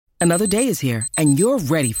Another day is here, and you're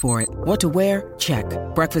ready for it. What to wear? Check.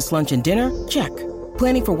 Breakfast, lunch, and dinner? Check.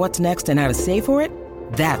 Planning for what's next and how to save for it?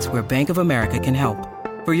 That's where Bank of America can help.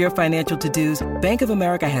 For your financial to-dos, Bank of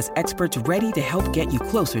America has experts ready to help get you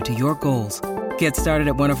closer to your goals. Get started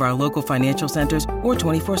at one of our local financial centers or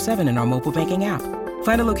 24/7 in our mobile banking app.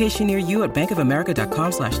 Find a location near you at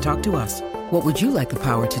bankofamerica.com/talktous. What would you like the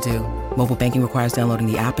power to do? Mobile banking requires downloading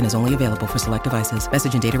the app and is only available for select devices.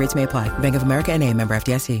 Message and data rates may apply. Bank of America N.A., member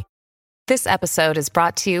FDIC. This episode is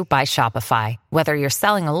brought to you by Shopify. Whether you're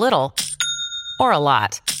selling a little or a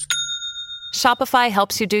lot, Shopify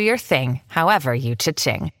helps you do your thing, however you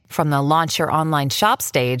cha-ching. From the launch your online shop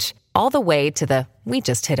stage, all the way to the we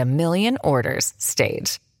just hit 1 million orders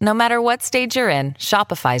stage. No matter what stage you're in,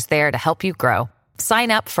 Shopify's there to help you grow.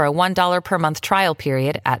 Sign up for a $1 per month trial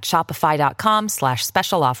period at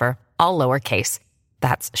shopify.com/special offer, all lowercase.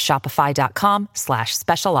 That's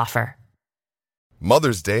shopify.com/special offer.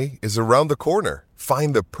 Mother's Day is around the corner.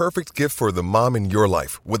 Find the perfect gift for the mom in your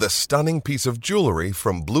life with a stunning piece of jewelry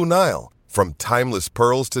from Blue Nile. From timeless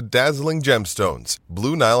pearls to dazzling gemstones,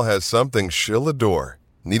 Blue Nile has something she'll adore.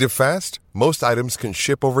 Need it fast? Most items can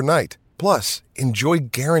ship overnight. Plus, enjoy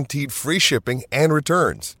guaranteed free shipping and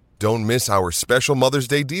returns. Don't miss our special Mother's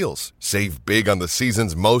Day deals. Save big on the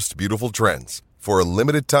season's most beautiful trends. For a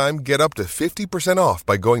limited time, get up to 50% off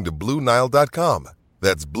by going to BlueNile.com.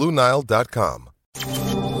 That's BlueNile.com.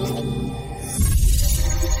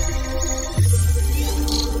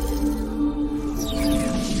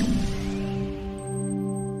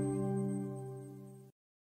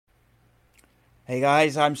 Hey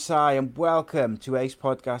guys, I'm Sai and welcome to Ace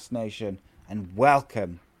Podcast Nation and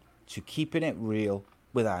welcome to Keeping It Real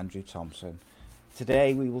with Andrew Thompson.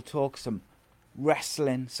 Today we will talk some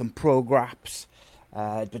wrestling, some pro-graps,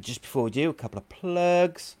 but just before we do, a couple of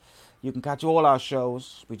plugs. You can catch all our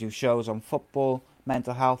shows. We do shows on football,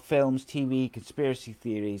 mental health, films, TV, conspiracy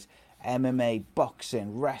theories, MMA,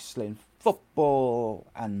 boxing, wrestling, football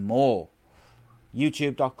and more.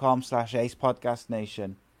 YouTube.com/Ace Podcast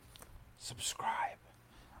Nation. Subscribe.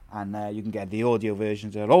 And you can get the audio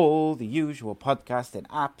versions of all the usual podcasting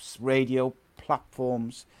apps, radio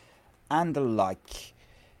platforms, and the like.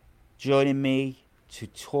 Joining me to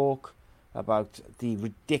talk about the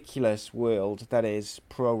ridiculous world that is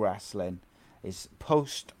pro wrestling is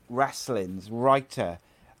Post Wrestling's writer,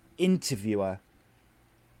 interviewer,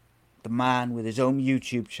 the man with his own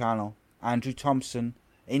YouTube channel, Andrew Thompson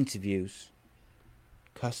Interviews,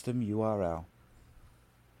 custom URL.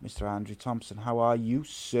 Mr. Andrew Thompson, how are you,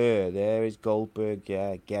 sir? There is Goldberg.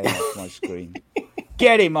 Yeah, get him off my screen.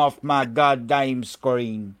 Get him off my goddamn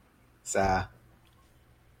screen. Sigh.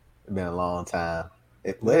 It's been a long time.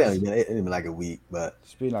 It's been like a week, but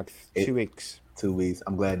it's been like 2 weeks. 2 weeks.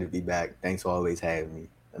 I'm glad to be back. Thanks for always having me.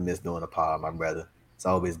 I miss doing a pod, my brother. It's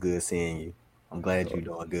always good seeing you. I'm glad you're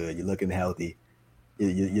doing good. You're looking healthy.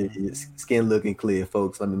 Your skin looking clear,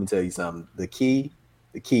 folks. Let me tell you something. The key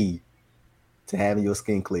to having your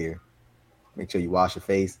skin clear, make sure you wash your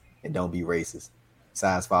face and don't be racist.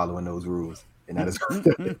 Besides following those rules, and that is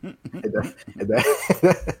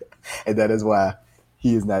and that is why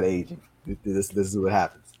he is not aging. This is what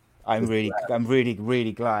happens. I'm really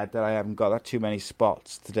glad that I haven't got too many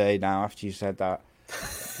spots today. Now after you said that,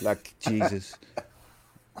 like Jesus.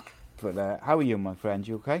 But how are you, my friend?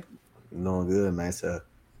 You okay? I'm doing good, man. It's a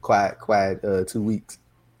quiet 2 weeks.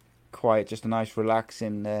 Quiet, just a nice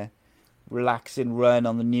relaxing run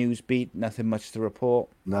on the news beat. Nothing much to report.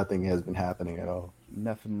 Nothing has been happening at all.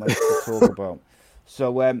 Nothing much to talk about. So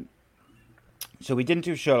we didn't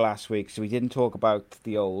do a show last week, so we didn't talk about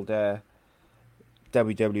the old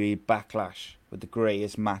WWE Backlash with the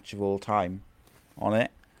greatest match of all time on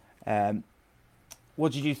it.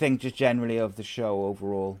 What did you think just generally of the show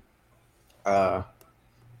overall? I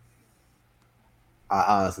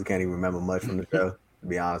honestly can't even remember much from the show. To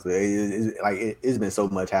be honest with you, it's been so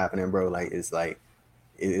much happening, bro. It's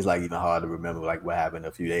even hard to remember like what happened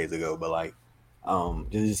a few days ago. But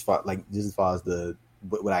just as far as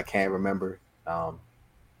what I can remember, the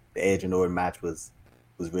Edge and Orton match was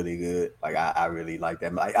really good. Like I really like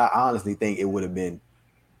that. Like, I honestly think it would have been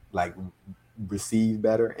like received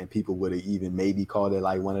better, and people would have even maybe called it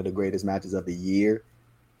like one of the greatest matches of the year.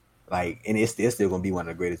 Like, and it's still going to be one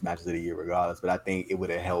of the greatest matches of the year regardless, but I think it would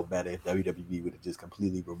have held better if WWE would have just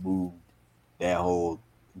completely removed that whole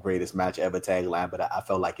greatest match ever tagline. But I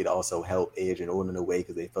felt like it also helped Edge and Orton in a way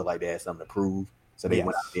because they felt like they had something to prove. So they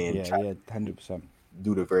went out there and tried 100%.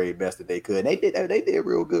 do the very best that they could. And they did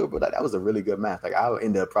real good, but that was a really good match. Like, I'll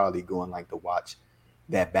end up probably going like to watch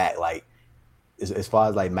that back. Like, as far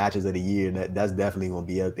as like matches of the year, that's definitely going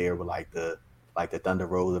to be up there with like the like the Thunder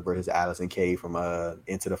Rosa versus Allison Kay from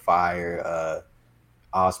Into the Fire,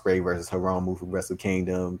 Ospreay versus Hiromu from Wrestle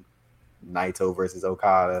Kingdom, Naito versus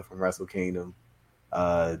Okada from Wrestle Kingdom,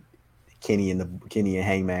 Kenny and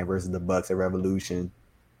Hangman versus the Bucks at Revolution,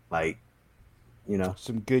 like, you know,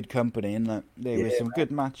 some good company in that. There were some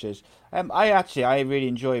good matches. I really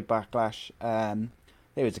enjoyed Backlash.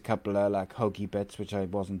 There was a couple of like hokey bits which I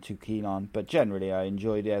wasn't too keen on, but generally I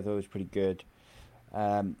enjoyed it. I thought it was pretty good.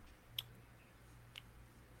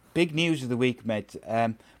 Big news of the week, mate.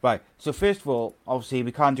 Right, so first of all, obviously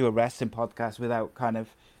we can't do a wrestling podcast without kind of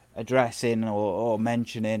addressing or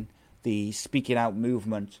mentioning the speaking out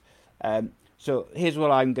movement. So here's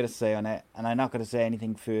what I'm going to say on it, and I'm not going to say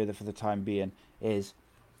anything further for the time being, is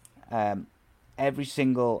every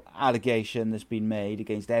single allegation that's been made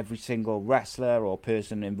against every single wrestler or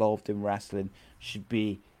person involved in wrestling should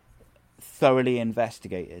be thoroughly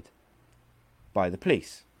investigated by the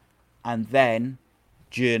police. And then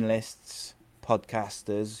journalists,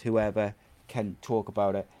 podcasters, whoever can talk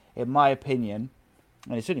about it. In my opinion,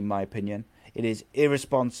 and it's only my opinion, it is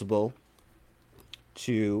irresponsible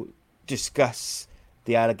to discuss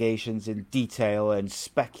the allegations in detail and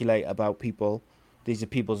speculate about people. These are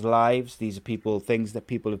people's lives. These are things that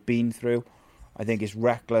people have been through. I think it's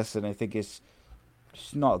reckless, and I think it's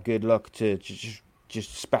not a good look to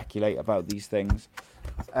just speculate about these things.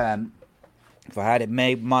 If I had it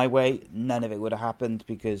made my way, none of it would have happened,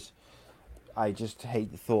 because I just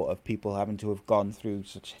hate the thought of people having to have gone through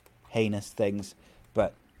such heinous things.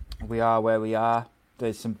 But we are where we are.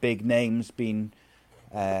 There's some big names being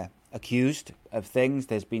accused of things.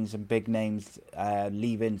 There's been some big names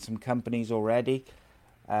leaving some companies already.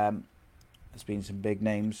 There's been some big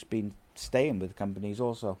names staying with companies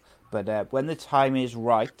also. But when the time is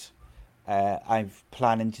right, I'm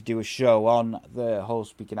planning to do a show on the whole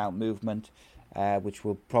speaking out movement, which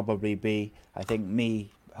will probably be, I think,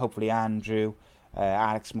 me, hopefully Andrew,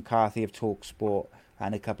 Alex McCarthy of TalkSport,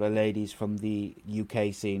 and a couple of ladies from the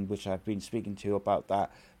UK scene, which I've been speaking to about that.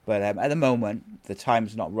 But at the moment, the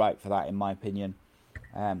time's not right for that, in my opinion.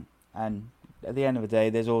 And at the end of the day,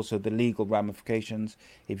 there's also the legal ramifications.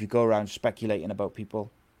 If you go around speculating about people,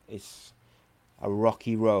 it's a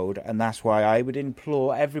rocky road. And that's why I would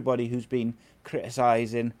implore everybody who's been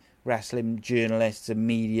criticising wrestling journalists and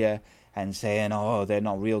media and saying, oh, they're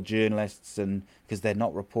not real journalists and because they're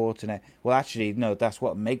not reporting it. Well, actually, no, that's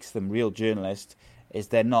what makes them real journalists, is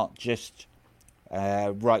they're not just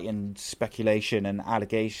writing speculation and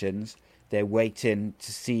allegations. They're waiting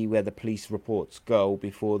to see where the police reports go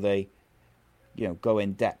before they, go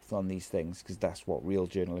in depth on these things, because that's what real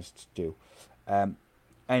journalists do.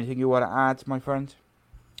 Anything you want to add, my friend?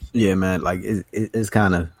 Yeah, man. Like it's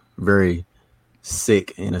kind of very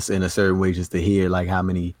sick in a certain way just to hear like how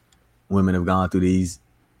many women have gone through these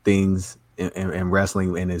things in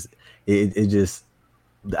wrestling, and it just.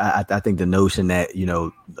 I think the notion that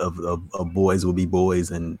of boys will be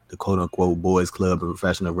boys and the quote unquote boys club of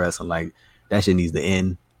professional wrestling, like that shit needs to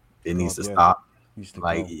end. It needs to stop.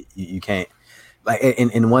 Like you can't. Like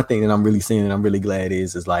and one thing that I'm really seeing and I'm really glad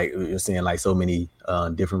is like you're seeing like so many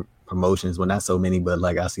different promotions. Well, not so many, but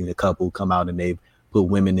like I've seen a couple come out and they've put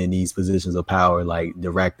women in these positions of power, like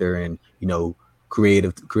director and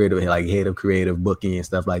creative like head of creative booking and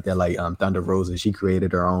stuff like that. Like Thunder Rosa, she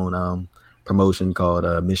created her own promotion called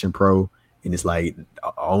Mission Pro, and it's like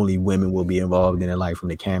only women will be involved in it, like from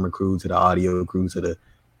the camera crew to the audio crew to the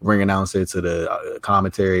ring announcer to the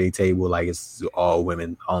commentary table. Like it's all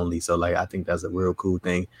women only. So like I think that's a real cool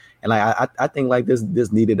thing, and like I think like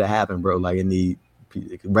this needed to happen, bro. Like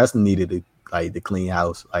wrestling needed to clean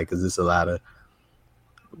house, like because it's a lot of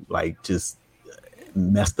like just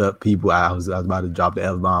messed up people. I was about to drop the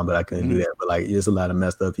F-bomb, but I couldn't do that. But like it's a lot of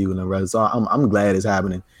messed up people in the wrestling. So I'm glad it's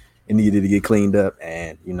happening. It needed to get cleaned up,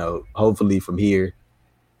 and hopefully from here,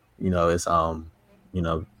 it's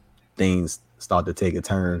things start to take a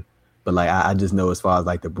turn. But like I just know as far as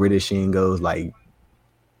like the British scene goes, like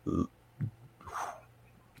it's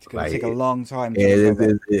gonna take a long time.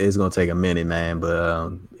 It's gonna take a minute, man.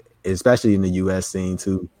 But especially in the U.S. scene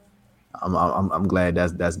too, I'm glad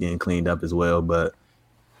that's getting cleaned up as well. But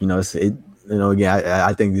again,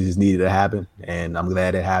 I think this just needed to happen, and I'm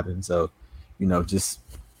glad it happened. So just.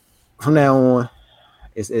 From now on,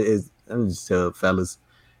 I'm just tell fellas,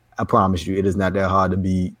 I promise you, it is not that hard to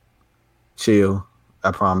be chill. I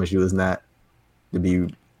promise you, it's not to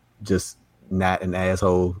be just not an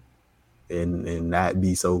asshole and not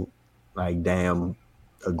be so like damn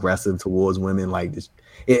aggressive towards women. Like this,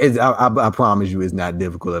 I promise you, it's not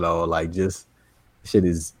difficult at all. Like just shit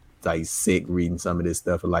is like sick reading some of this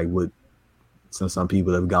stuff, like what some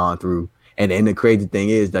people have gone through. And the crazy thing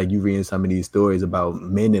is, like, you reading some of these stories about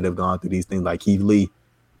men that have gone through these things. Like Keith Lee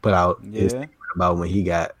put out his statement about when he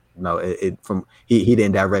got, he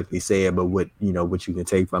didn't directly say it, but what you can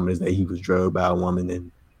take from it is that he was drugged by a woman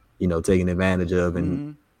and, taken advantage of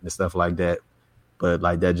and stuff like that. But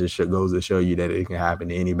like that just goes to show you that it can happen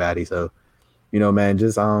to anybody. So, man,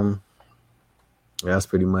 just that's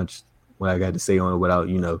pretty much what I got to say on it without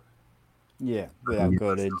without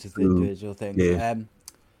going into the individual things. Yeah.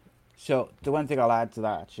 So the one thing I'll add to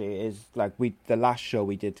that actually is like the last show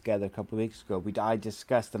we did together a couple of weeks ago, I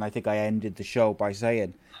discussed, and I think I ended the show by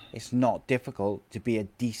saying it's not difficult to be a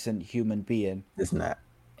decent human being. It's not.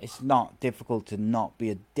 It's not difficult to not be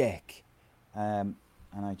a dick, and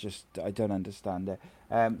I don't understand it.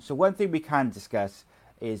 So one thing we can discuss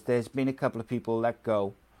is there's been a couple of people let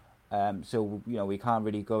go, so we can't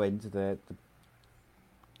really go into the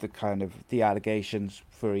kind of the allegations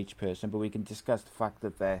for each person, but we can discuss the fact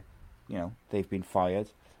that they've been fired.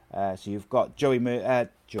 So you've got Joey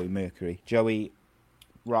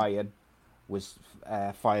Ryan was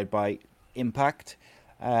fired by Impact.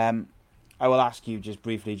 I will ask you just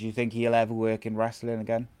briefly, do you think he'll ever work in wrestling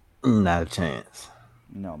again? Not a chance.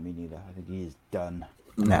 No, me neither. I think he is done.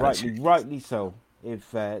 Rightly so.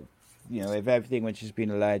 If if everything which has been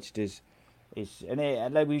alleged is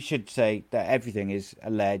we should say that everything is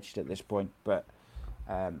alleged at this point, but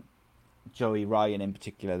Joey Ryan in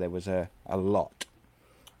particular, there was a lot.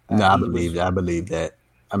 No, I believe that.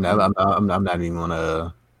 I'm not even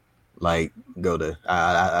gonna like go to.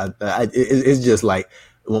 It's just like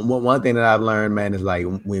one thing that I've learned, man, is like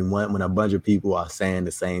when a bunch of people are saying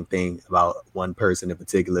the same thing about one person in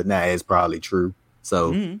particular, now it's probably true.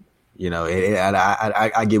 So I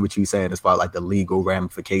get what you're saying as far as like the legal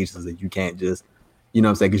ramifications that you can't just, what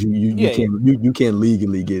I'm saying, because you can't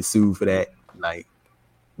legally get sued for that, like.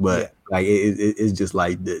 But like it's just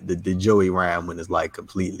like the Joey Ryan one is like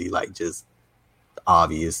completely like just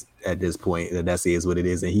obvious at this point that is what it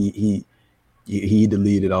is, and he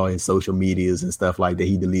deleted all his social medias and stuff like that.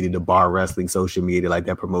 He deleted the bar wrestling social media, like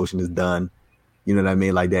that promotion is done. You know what I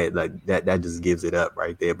mean? Like that just gives it up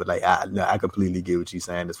right there. But like I completely get what you're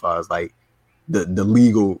saying as far as like the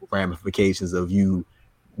legal ramifications of you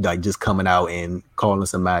like just coming out and calling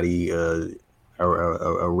somebody a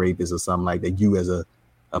rapist or something like that. You as a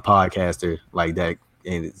podcaster like that,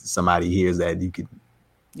 and somebody hears that, you could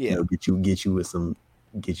get you with some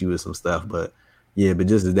stuff. But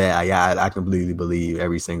just as that, I completely believe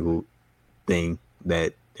every single thing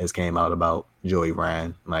that has came out about Joey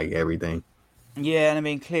Ryan, like everything. Yeah, and I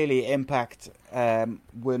mean clearly Impact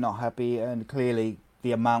were not happy, and clearly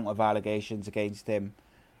the amount of allegations against him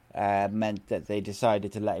meant that they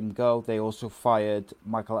decided to let him go. They also fired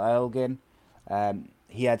Michael Elgin.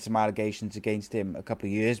 He had some allegations against him a couple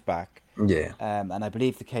of years back. Yeah. And I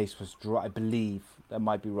believe the case was dropped. I believe, that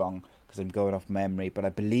might be wrong because I'm going off memory, but I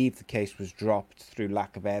believe the case was dropped through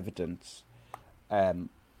lack of evidence.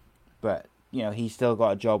 But, he still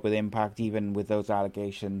got a job with Impact, even with those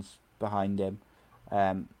allegations behind him.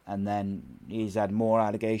 And then he's had more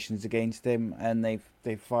allegations against him, and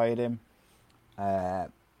they've fired him.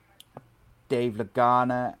 Dave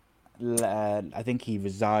Lagana, I think he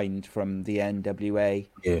resigned from the NWA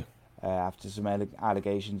after some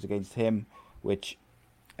allegations against him, which,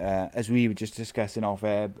 as we were just discussing off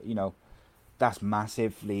air, that's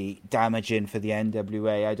massively damaging for the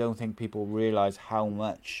NWA. I don't think people realise how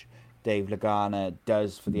much Dave Lagana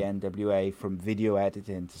does for the NWA, from video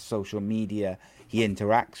editing to social media. He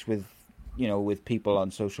interacts with people on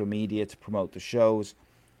social media to promote the shows.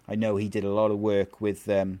 I know he did a lot of work with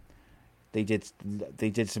They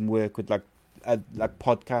did some work with like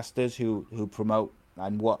podcasters who promote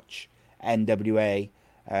and watch NWA.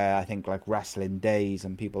 I think like Wrestling Days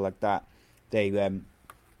and people like that.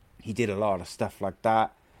 He did a lot of stuff like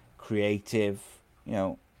that, creative,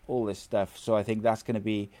 all this stuff. So I think that's going to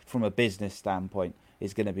be, from a business standpoint,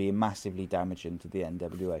 is going to be massively damaging to the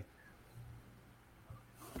NWA.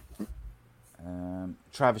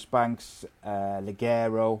 Travis Banks,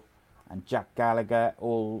 Ligero, and Jack Gallagher,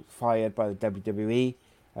 all fired by the WWE.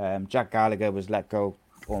 Jack Gallagher was let go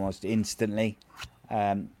almost instantly.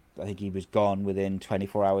 I think he was gone within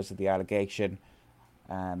 24 hours of the allegation,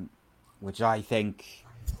 which I think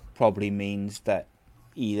probably means that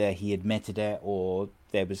either he admitted it or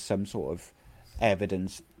there was some sort of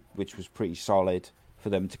evidence which was pretty solid for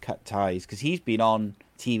them to cut ties. Because he's been on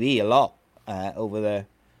TV a lot over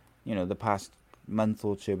the past month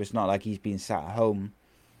or two. But it's not like he's been sat at home.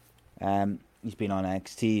 He's been on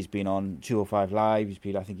NXT, he's been on 205 Live,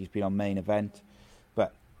 I think he's been on Main Event.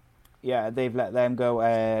 But yeah, they've let them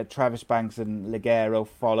go. Travis Banks and Ligero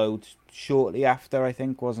followed shortly after, I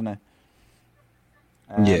think, wasn't it?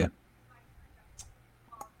 Yeah.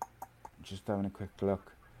 Just having a quick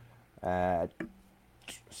look.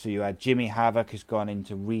 So you had Jimmy Havoc has gone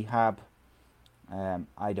into rehab.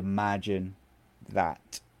 I'd imagine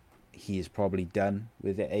that he is probably done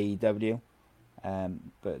with the AEW,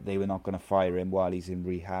 but they were not going to fire him while he's in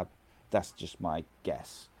rehab. That's just my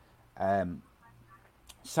guess.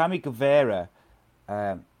 Sammy Guevara,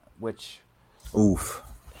 which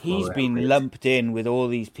he's been lumped in with all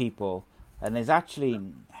these people, and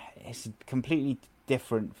it's completely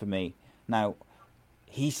different for me. Now,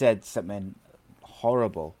 he said something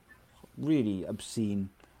horrible, really obscene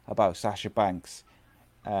about Sasha Banks.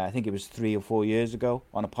 I think it was 3 or 4 years ago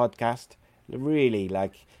on a podcast. Really,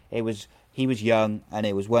 he was young, and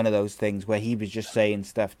it was one of those things where he was just saying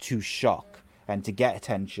stuff to shock and to get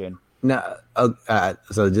attention. Now,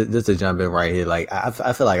 so just to jump in right here, like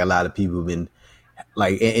I feel like a lot of people have been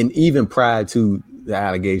like, and even prior to the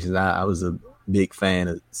allegations, I was a big fan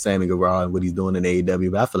of Sammy Guevara and what he's doing in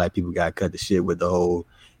AEW, but I feel like people got cut the shit with the whole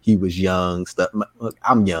he was young stuff. Look,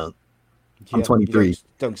 I'm young. I'm 23.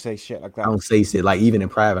 Don't say shit like that. I don't say shit like, even in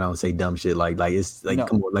private, I don't say dumb shit like it's like, no.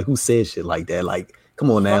 Come on, like who says shit like that? Like, come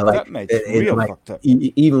on now, fucked like up, it's real like, fucked up.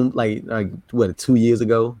 Even like what 2 years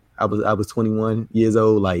ago, I was 21 years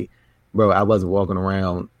old. Like, bro, I wasn't walking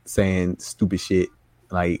around saying stupid shit.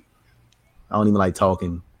 Like, I don't even like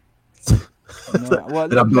talking. No,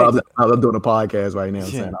 well, I'm doing a podcast right now,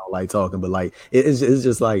 saying I don't like talking, but like it's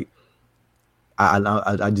just like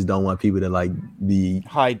I just don't want people to like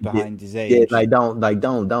hide behind his age. Yeah, like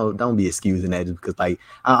don't be excusing that just because like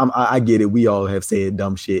I get it. We all have said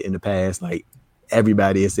dumb shit in the past. Like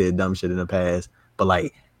everybody has said dumb shit in the past, but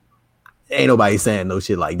like ain't nobody saying no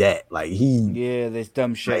shit like that. Like there's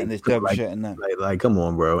dumb shit like, and there's dumb shit in that. Like come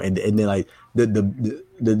on, bro. And then like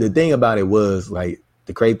the thing about it was like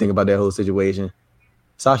the crazy thing about that whole situation,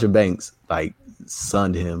 Sasha Banks like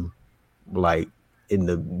sunned him like in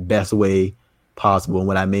the best way possible. And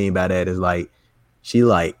what I mean by that is like she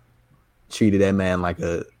like treated that man like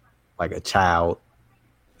a child,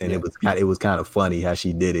 and it was kind of funny how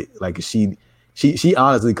she did it. Like she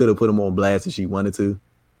honestly could have put him on blast if she wanted to.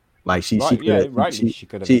 Like she could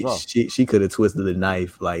have twisted the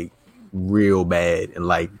knife like real bad and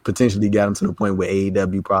like potentially got him to the point where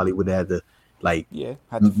AEW probably would have to like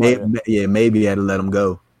maybe had to let him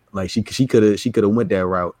go. Like she could have went that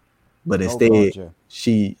route, but instead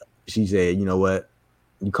she said, you know what,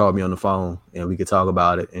 you called me on the phone and we could talk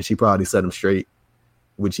about it, and she probably set him straight,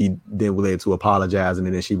 which he then led to apologizing,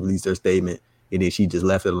 and then she released her statement, and then she just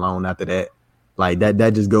left it alone after that. Like that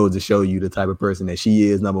just goes to show you the type of person that she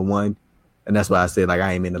is, number one. And that's why I said like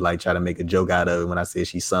I ain't meant to like try to make a joke out of it when I said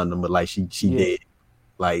she sunned him, but like she did.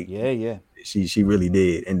 Like she really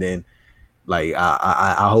did. And then like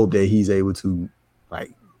I hope that he's able to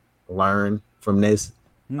like learn from this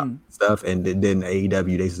stuff. And then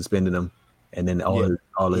AEW, they suspended him, and then all his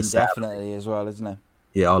indefinitely salary, as well, isn't it?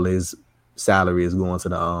 Yeah, all his salary is going to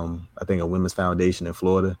the I think a women's foundation in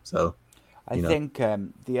Florida. So I think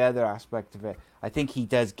the other aspect of it, I think he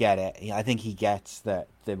does get it. I think he gets the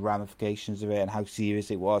ramifications of it and how serious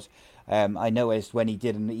it was. I noticed when he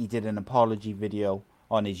did an apology video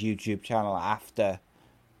on his YouTube channel after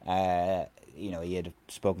he had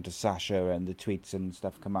spoken to Sasha and the tweets and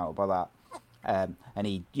stuff come out about that. And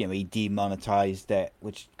he demonetized it,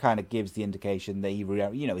 which kind of gives the indication that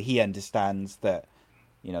he understands that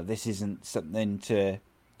this isn't something to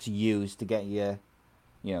use to get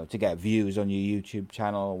to get views on your YouTube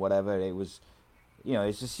channel or whatever. It was,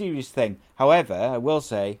 it's a serious thing. However, I will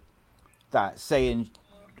say that saying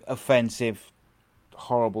offensive,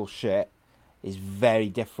 horrible shit is very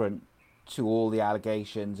different to all the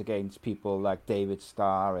allegations against people like David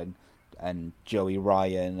Starr and Joey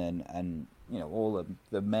Ryan and all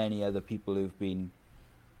the many other people who've been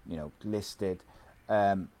listed.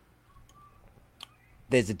 There's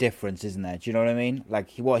a difference, isn't there? Do you know what I mean?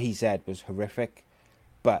 Like what he said was horrific,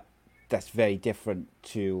 but that's very different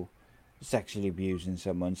to sexually abusing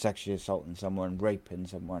someone, sexually assaulting someone, raping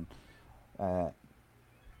someone. And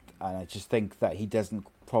I just think that he doesn't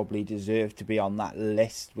probably deserve to be on that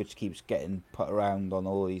list, which keeps getting put around on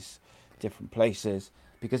all these different places,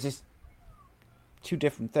 because it's two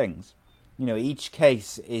different things. Each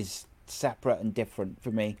case is separate and different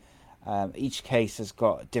for me. Each case has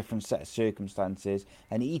got a different set of circumstances,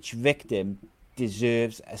 and each victim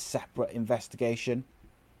deserves a separate investigation.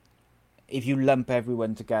 If you lump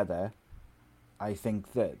everyone together, I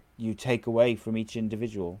think that you take away from each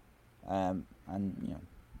individual, and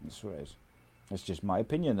that's what it is. That's just my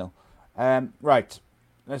opinion, though. Right,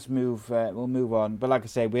 let's move. We'll move on. But like I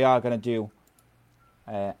say, we are going to do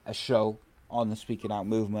a show on the Speaking Out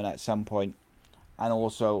movement at some point, and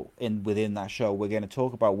also within that show, we're going to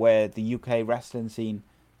talk about where the UK wrestling scene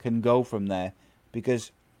can go from there,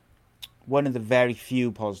 because one of the very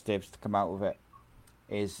few positives to come out of it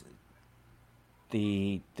is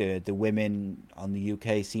the women on the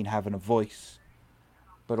UK scene having a voice,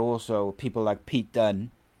 but also people like Pete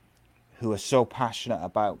Dunne, who are so passionate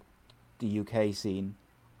about the UK scene,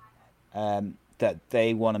 that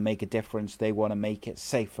they want to make a difference. They want to make it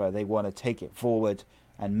safer. They want to take it forward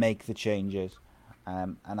and make the changes.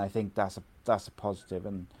 And I think that's a positive,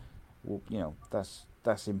 and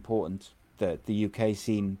that's important, that the UK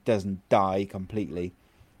scene doesn't die completely.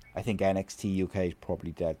 I think NXT UK is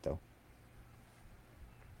probably dead though.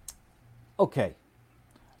 Okay,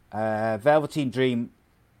 Velveteen Dream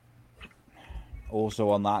also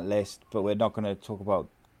on that list, but we're not going to talk about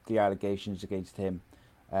the allegations against him.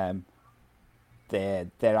 They're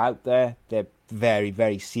out there. They're very,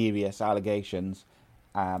 very serious allegations.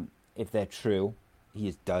 If they're true, he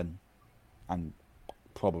is done and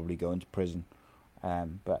probably going to prison.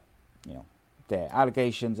 But the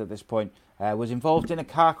allegations at this point. Was involved in a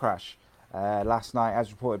car crash last night, as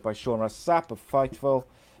reported by Sean Ross Sapp of Fightful.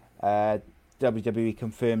 WWE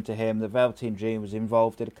confirmed to him that Velveteen Dream was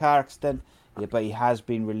involved in a car accident, but he has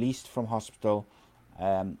been released from hospital.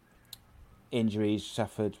 Injuries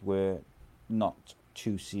suffered were not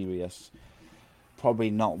too serious. Probably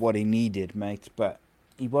not what he needed, mate, but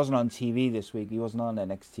he wasn't on TV this week. He wasn't on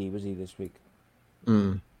NXT, was he, this week?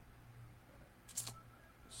 So,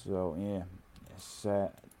 yeah. It's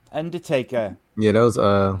Undertaker. Yeah, those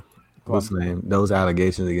what's the name? Those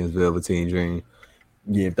allegations against Velveteen Dream.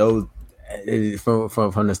 Yeah, those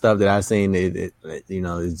from the stuff that I've seen,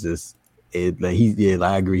 it's just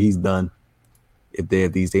I agree, he's done. If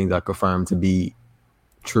these things are confirmed to be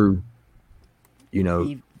true,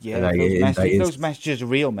 those messages are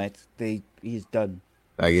real, mate. He's done.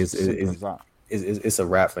 Like it's a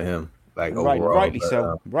wrap for him. Like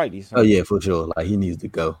overall, rightly so. Oh yeah, for sure. Like he needs to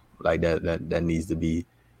go. Like that needs to be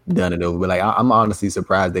done and over. But like I'm honestly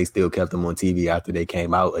surprised they still kept him on TV after they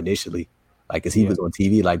came out initially. Like, cause he was on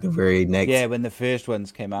TV like the very next. Yeah, when the first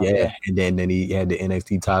ones came out. Yeah, and then he had the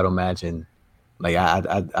NXT title match, and like I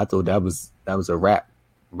thought that was a wrap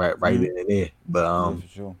right then and there. But for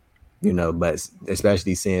sure. But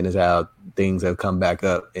especially seeing as how things have come back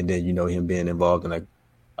up, and then him being involved in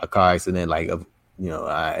a car accident, like I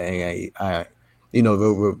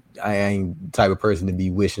ain't the type of person to be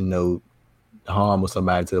wishing no harm or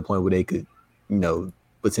somebody to the point where they could,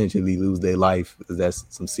 potentially lose their life, because that's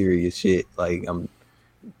some serious shit. Like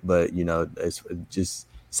it's just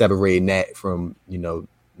separating that from, the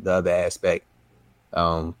other aspect.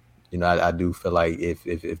 I do feel like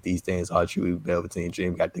if these things are true, Velveteen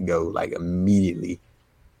Dream got to go like immediately.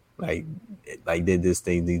 Like did this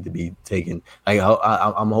thing need to be taken? Like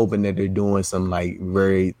I'm hoping that they're doing some like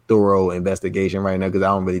very thorough investigation right now, because I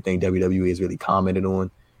don't really think WWE has really commented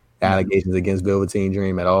on the allegations against Velveteen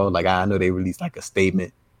Dream at all. Like I know they released like a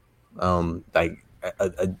statement,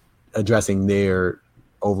 addressing their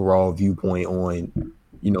overall viewpoint on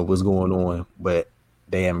what's going on, but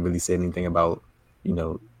they haven't really said anything about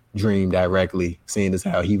Dream directly, seeing as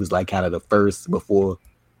how he was like kind of the first before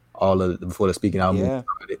the speaking out movement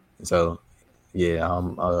started. So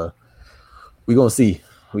yeah, we gonna see.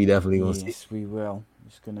 We definitely gonna see. Yes, we will.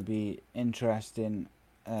 It's gonna be interesting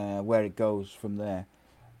where it goes from there.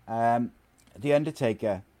 The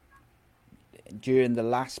Undertaker, during the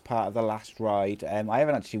last part of the last ride, I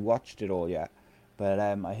haven't actually watched it all yet, but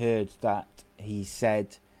I heard that he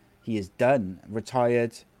said he is done,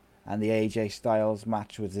 retired, and the AJ Styles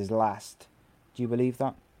match was his last. Do you believe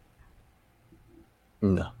that?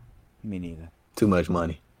 No. Me neither. Too much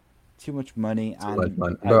money. Too much money. Bro,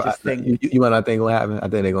 I just think... You know what I think will happen? I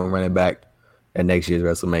think they're going to run it back at next year's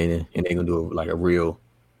WrestleMania, and they're going to do like a real,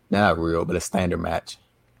 not real, but a standard match.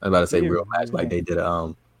 I was about to say real match, like they did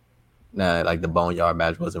like the Boneyard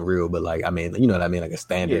match wasn't real, but like, I mean, you know what I mean? Like a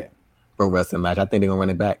standard pro wrestling match. I think they're going to run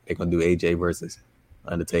it back. They're going to do AJ versus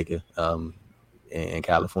Undertaker in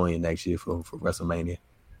California next year for WrestleMania.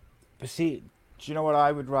 But see, do you know what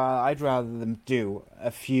I would rather? I'd rather them do a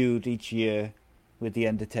feud each year with the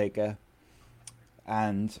Undertaker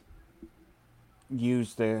and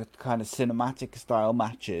use the kind of cinematic style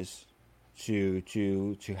matches to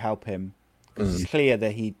help him, because it's clear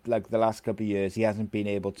that he, like the last couple of years,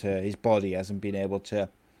 his body hasn't been able to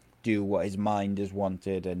do what his mind has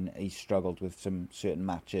wanted, and he's struggled with some certain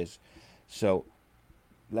matches. So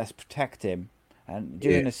let's protect him, and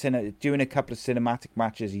doing a couple of cinematic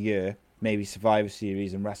matches a year, maybe Survivor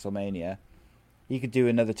Series and WrestleMania, he could do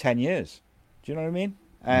another 10 years. Do you know what I mean?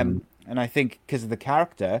 And I think because of the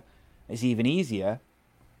character, it's even easier.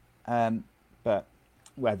 But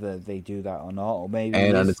whether they do that or not, or maybe.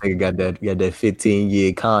 And Undertaker got that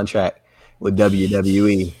 15-year contract with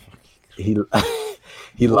WWE.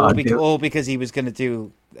 He locked all because he was going to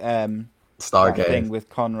do Starcast thing with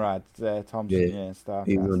Conrad Thompson. Yeah, Starcast.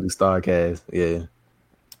 He was going to do Starcast. Yeah.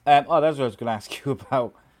 That's what I was going to ask you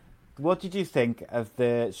about. What did you think of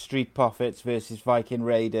the Street Profits versus Viking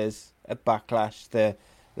Raiders at Backlash?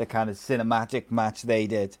 The kind of cinematic match they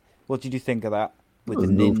did. What did you think of that with the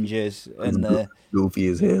ninjas and the goofy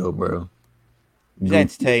as hell, bro? It was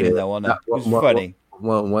entertaining though, wasn't it? It was funny.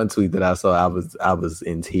 One tweet that I saw, I was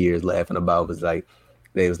in tears laughing about was like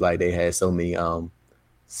they had so many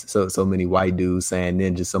so many white dudes saying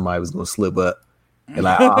ninja somebody was gonna slip up, and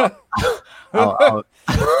like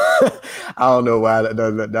I don't know why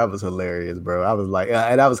that was hilarious, bro. I was like,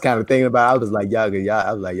 and I was kind of thinking about, I was like, y'all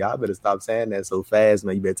better stop saying that so fast,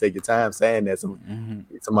 man. You better take your time saying that.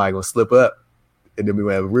 Somebody gonna slip up, and then we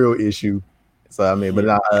gonna have a real issue. So I mean,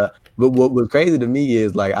 but what was crazy to me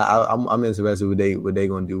is like I'm interested what they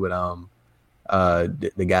gonna do with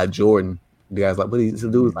the guy Jordan. The guy's like, what he's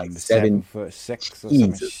dude like 7'6" or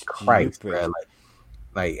Jesus Christ, bro.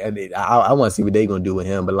 Like I want to see what they gonna do with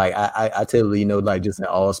him, but like I tell you, like just in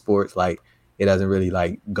all sports, like it doesn't really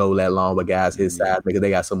like go that long with guys his size because they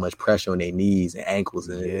got so much pressure on their knees and ankles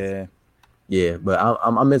and yeah. But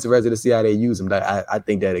I'm interested to see how they use him. Like, I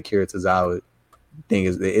think that Akira Tozawa thing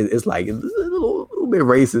it's like it's a little bit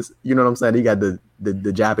racist. You know what I'm saying? He got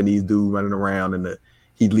the Japanese dude running around and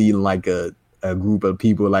he leading like a group of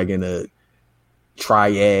people like in a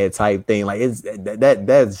triad type thing. Like it's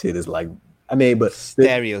that shit is like. I mean, but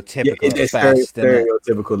stereotypical. It's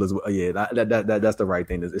stereotypical as well. Yeah, that's the right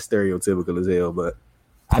thing. It's stereotypical as hell. But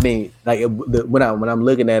I mean, like when I'm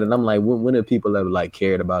looking at it, I'm like, when have people ever like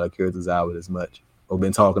cared about Akira Tozawa as much or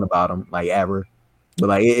been talking about him like ever? But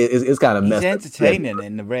like it's kind of messed up. He's entertaining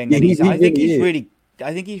in the ring, and I think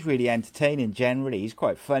he's really entertaining generally. He's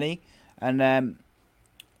quite funny, and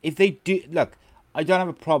if they do look, I don't have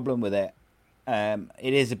a problem with it.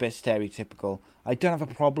 It is a bit stereotypical. I don't have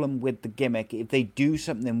a problem with the gimmick if they do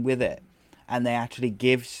something with it and they actually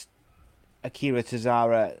give Akira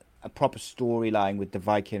Tozawa a proper storyline with the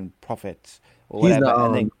Viking Profits or whatever.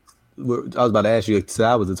 I was about to ask you,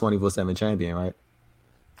 Tozawa was the 24/7 champion, right?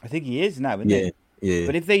 I think he is now, isn't he? Yeah.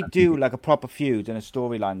 But if they do like a proper feud and a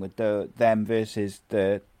storyline with them versus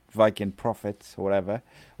the Viking Profits or whatever,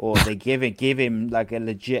 or they give him like a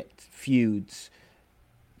legit feuds,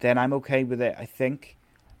 then I'm okay with it, I think.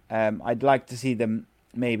 I'd like to see them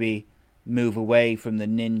maybe move away from the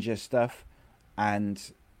ninja stuff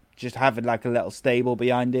and just have it like a little stable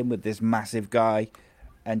behind him with this massive guy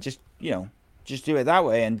and just do it that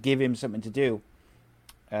way and give him something to do.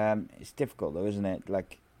 It's difficult though, isn't it?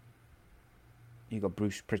 Like, you got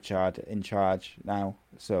Bruce Pritchard in charge now,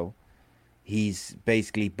 so he's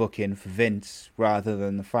basically booking for Vince rather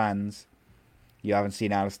than the fans. You haven't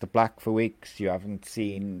seen Aleister Black for weeks. They haven't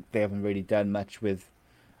really done much with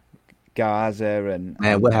Gaza and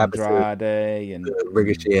what happened Andrade and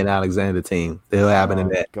Ricochet and Alexander team? Still happening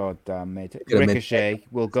that. God damn it! Ricochet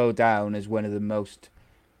will go down as one of the most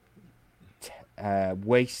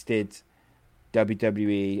wasted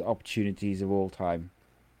WWE opportunities of all time.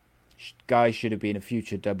 Guy should have been a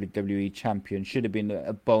future WWE champion. Should have been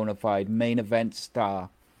a bona fide main event star,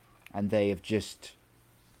 and they have just.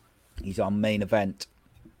 He's on main event,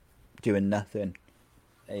 doing nothing.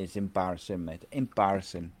 It's embarrassing, mate.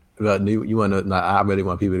 Embarrassing. You want to? I really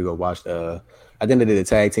want people to go watch. I think they did a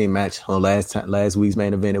tag team match on last week's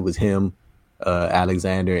main event. It was him,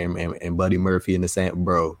 Alexander, and Buddy Murphy in the same.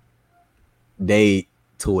 Bro, they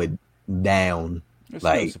tore it down. That's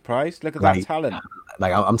no surprise. Look at that talent.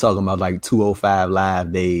 Like I'm talking about like 205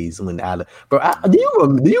 live days when do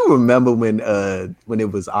you remember when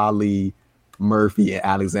it was Ali, Murphy, and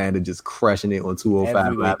Alexander just crushing it on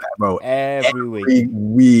 205 live, bro? Every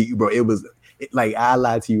week, bro. It was. Like, I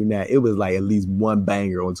lie to you now, it was like at least one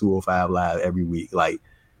banger on 205 Live every week. Like,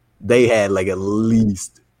 they had like at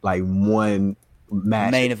least like one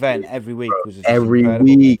match. Main event every week. Was every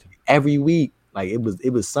week. Like, it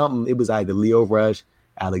was something. It was either Leo Rush,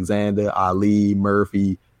 Alexander, Ali,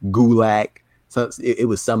 Murphy, Gulak. So it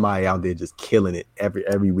was somebody out there just killing it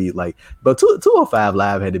every week. Like, but 205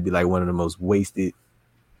 Live had to be like one of the most wasted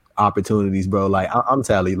opportunities, bro. Like, I'm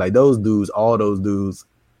telling you, like all those dudes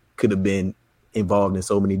could have been involved in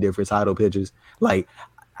so many different title pictures. Like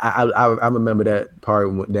I remember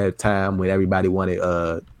that time when everybody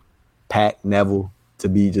wanted Pat Neville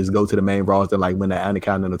to just go to the main roster, like win the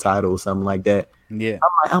Intercontinental title or something like that. Yeah,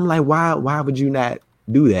 I'm like, why would you not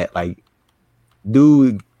do that? Like,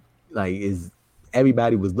 dude, like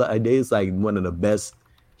everybody was. It's like one of the best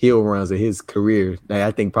heel runs of his career. Like, I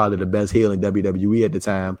think probably the best heel in WWE at the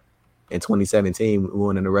time in 2017,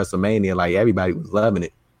 winning the WrestleMania. Like, everybody was loving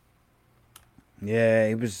it. Yeah,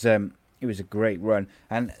 it was a great run,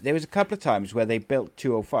 and there was a couple of times where they built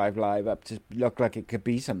 205 Live up to look like it could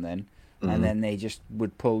be something, and then they just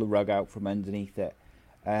would pull the rug out from underneath it.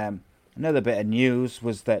 Another bit of news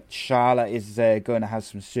was that Charlotte is going to have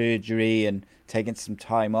some surgery and taking some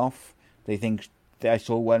time off. They think, I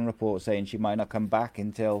saw one report saying she might not come back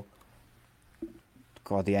until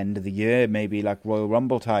the end of the year, maybe like Royal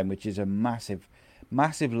Rumble time, which is a massive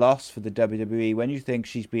loss for the WWE. When you think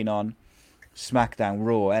she's been on SmackDown,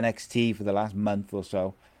 Raw, NXT for the last month or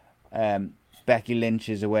so, Becky Lynch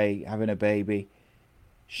is away having a baby,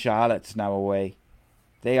 Charlotte's now away.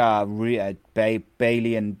 They are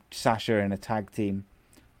Bayley and Sasha in a tag team.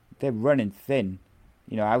 They're running thin,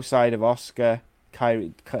 outside of Asuka,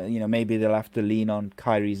 Kairi. Maybe they'll have to lean on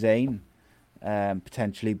Kairi Sane,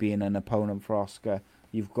 potentially being an opponent for Asuka.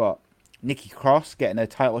 You've got Nikki Cross getting a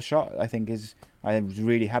title shot. I was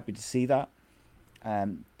really happy to see that.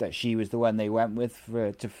 That she was the one they went with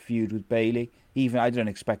to feud with Bayley. Even I don't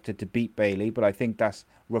expect her to beat Bayley, but I think that's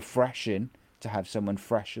refreshing to have someone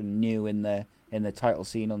fresh and new in the title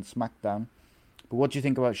scene on SmackDown. But what do you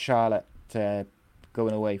think about Charlotte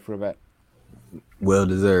going away for a bit? Well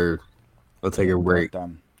deserved. We'll take a break.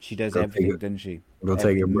 She does everything, doesn't she? We'll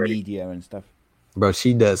take a break. Media and stuff. Bro,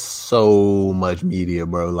 she does so much media,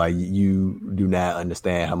 bro. Like, you do not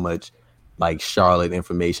understand how much, like, Charlotte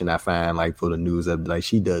information I find, like, for the news. Like,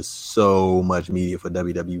 she does so much media for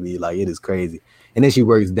WWE. Like, it is crazy. And then she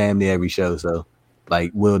works damn near every show. So,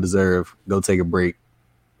 like, well deserved. Go take a break.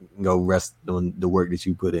 Go rest on the work that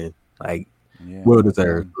you put in. Like, well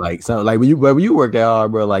deserved. Like, so, like, when you work that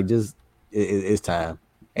hard, bro, like, just it's time.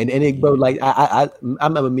 And it, bro, like, I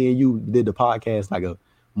remember me and you did the podcast like a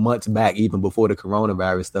months back, even before the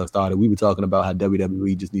coronavirus stuff started. We were talking about how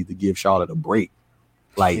WWE just needs to give Charlotte a break,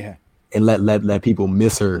 like, and let people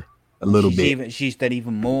miss her a little bit. She's done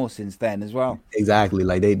even more since then as well. Exactly.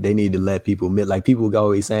 Like, they need to let people miss. Like, people go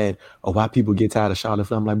always saying, "Oh, why people get tired of Charlotte?"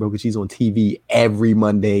 I'm like, bro, because she's on TV every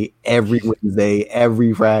Monday, every Wednesday,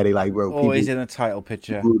 every Friday. Like, bro, always in a title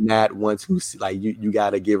picture. Do not want to, like, you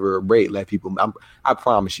got to give her a break. Let people. I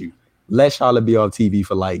promise you, let Charlotte be off TV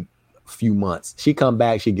for like few months. She come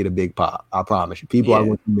back, she get a big pop. I promise you. People are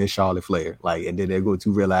going to miss Charlotte Flair, like, and then they're going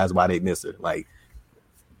to realize why they miss her. Like,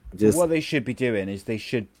 just what they should be doing is they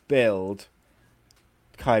should build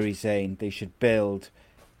Kairi Sane. They should build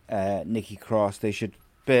Nikki Cross. They should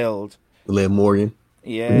build Liv Morgan.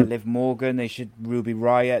 Yeah, Liv Morgan. They should Ruby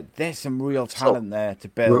Riott. There's some real talent there to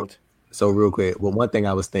build. Real quick, well, one thing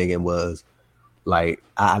I was thinking was, like,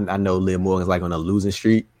 I know Liv Morgan's like on a losing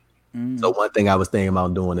streak. So one thing I was thinking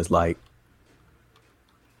about doing is, like,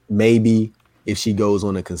 maybe if she goes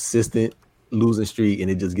on a consistent losing streak and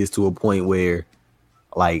it just gets to a point where,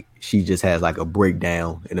 like, she just has like a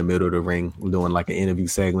breakdown in the middle of the ring, doing like an interview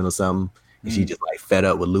segment or something, and she just like fed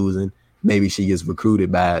up with losing. Maybe she gets recruited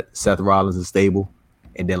by Seth Rollins' stable,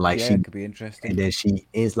 and then like she could be interesting. And then she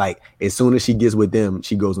is like, as soon as she gets with them,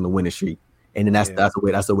 she goes on the winning streak. And then that's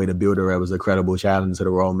the way to build her up as a credible challenge to the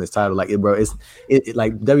Raw Women's title. Like, bro, it's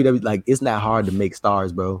like WWE, like, it's not hard to make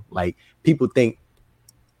stars, bro. Like, people think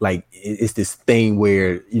like it's this thing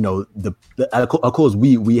where, of course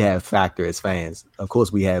we have factor as fans. Of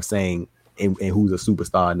course we have saying in who's a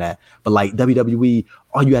superstar and that. But like WWE,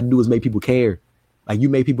 all you got to do is make people care. Like, you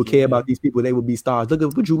make people care about these people, they will be stars. Look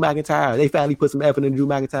at Drew McIntyre. They finally put some effort in Drew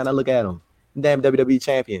McIntyre. Now look at him, damn WWE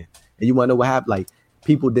champion. And you want to know what happened? Like,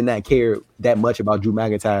 people did not care that much about Drew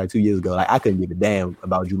McIntyre 2 years ago. Like, I couldn't give a damn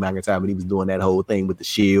about Drew McIntyre when he was doing that whole thing with the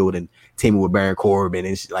Shield and teaming with Baron Corbin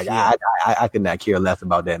and shit. Like, I could not care less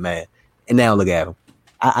about that man. And now look at him.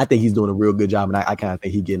 I think he's doing a real good job, and I kind of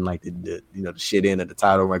think he's getting like the shit in at the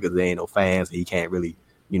title run because there ain't no fans. And he can't really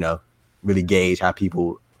really gauge how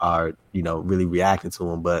people are really reacting to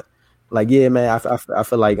him. But like, yeah, man, I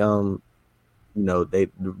feel like they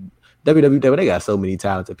WWE, they got so many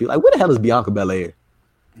talented people. Like, where the hell is Bianca Belair?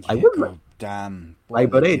 Like, damn. Like,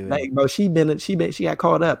 bro, she got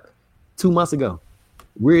caught up 2 months ago.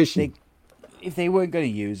 Where is she? If they weren't going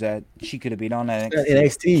to use her, she could have been on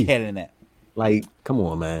NXT, killing it. Like, come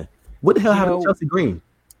on, man. What the hell happened to Chelsea Green?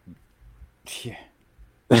 Yeah,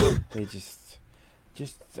 they just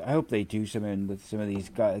I hope they do something with some of these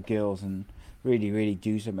girls and really, really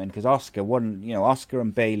do something, because Asuka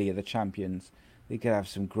and Bayley are the champions. They could have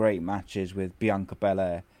some great matches with Bianca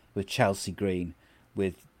Belair, with Chelsea Green,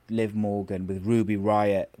 with Liv Morgan, with Ruby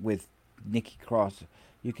Riott, with Nikki Cross.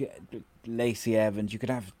 You could Lacey Evans. You could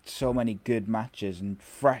have so many good matches and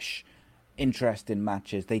fresh, interesting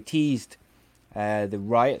matches. They teased the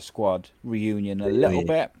Riot Squad reunion a little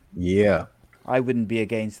bit. Yeah. I wouldn't be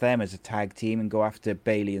against them as a tag team and go after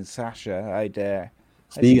Bailey and Sasha. I'd be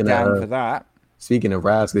Speaking down of for that. speaking of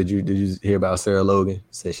wrestling, did you hear about Sarah Logan?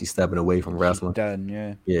 Said she's stepping away from wrestling. Done,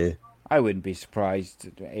 yeah. Yeah. I wouldn't be surprised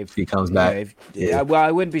if She comes back. Well,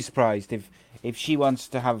 I wouldn't be surprised if she wants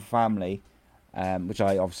to have a family, which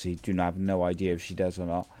I obviously do not have no idea if she does or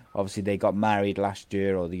not. Obviously, they got married last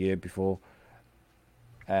year or the year before.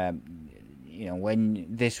 When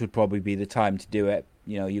this would probably be the time to do it.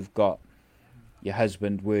 You've got your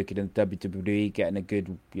husband working in WWE, getting a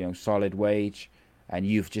good, solid wage, and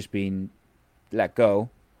you've just been let go.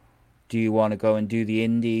 Do you want to go and do the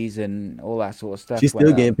indies and all that sort of stuff? She's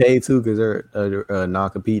still getting paid too because her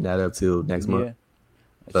non-compete not up till next month.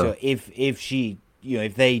 So if she,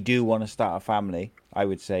 if they do want to start a family, I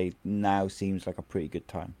would say now seems like a pretty good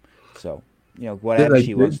time. So, whatever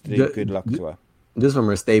she wants to do, good luck to her. Just from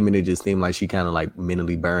her statement, it just seemed like she kind of like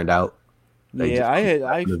mentally burned out. Like, yeah,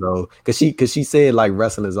 I because she said like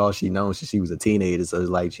wrestling is all she knows since she was a teenager, so it's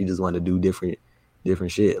like she just wanted to do different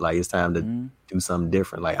shit. Like it's time to do something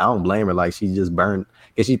different. Like I don't blame her. Like she just burned,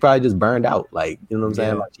 because she probably just burned out. Like you know what I'm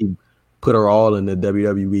saying? Like she put her all in the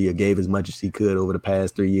WWE or gave as much as she could over the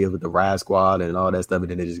past 3 years with the Riot Squad and all that stuff,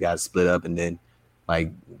 and then it just got split up, and then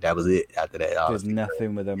like that was it after that. There's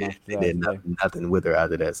nothing with them after that. Nothing with her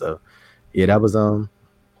after that. So yeah, that was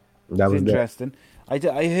interesting. I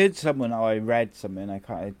heard someone, or I read something. I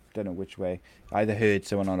don't know which way. I either heard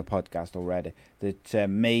someone on a podcast or read it that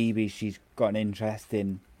maybe she's got an interest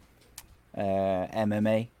in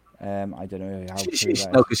MMA. I don't know how.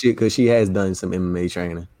 Because she has done some MMA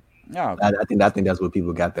training. Oh, okay. I think that's what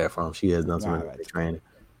people got that from. She has done some MMA training.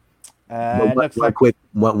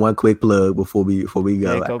 One quick plug before we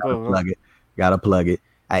go. Yeah, Gotta plug it.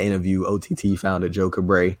 I interviewed OTT founder Joe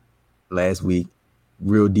Cabray last week.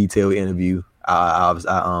 Real detailed interview.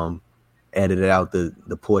 I edited out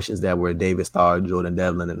the portions that were David Starr, Jordan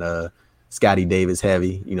Devlin, and Scotty Davis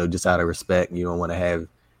heavy. Just out of respect. You don't want to have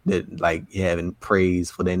that like having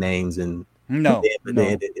praise for their names. And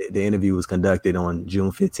the interview was conducted on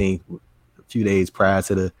June 15th, a few days prior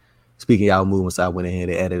to the Speaking Out movement. So I went ahead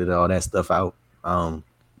and edited all that stuff out.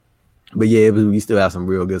 But yeah, we still have some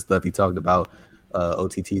real good stuff. He talked about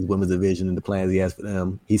OTT's women's division and the plans he has for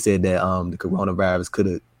them. He said that the coronavirus could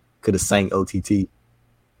have sank OTT.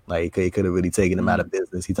 Like it could have really taken them out of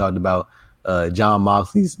business. He talked about John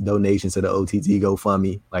Moxley's donation to the OTT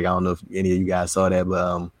GoFundMe. Like I don't know if any of you guys saw that,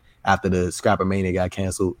 but after the Scrapper Mania got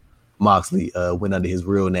canceled, Moxley went under his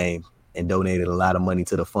real name and donated a lot of money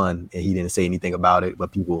to the fund, and he didn't say anything about it,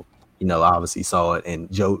 but people, obviously saw it,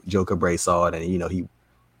 and Joe Cabray saw it, and he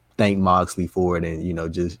thanked Moxley for it,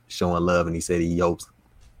 and just showing love, and he said he hopes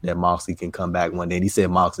that Moxley can come back one day. And he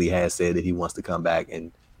said Moxley has said that he wants to come back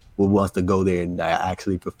and wants to go there and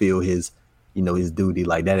actually fulfill his his duty.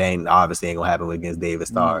 Like that obviously ain't gonna happen against David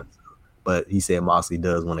Starr, but he said Moxley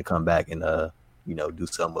does want to come back and do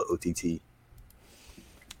something with OTT.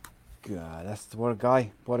 God,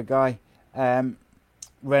 what a guy.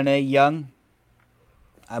 Renee Young,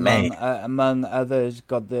 among others,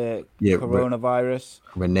 got the coronavirus.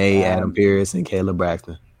 Renee, Adam Pearce, and Kayla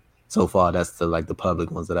Braxton. So far, that's the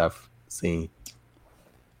public ones that I've seen.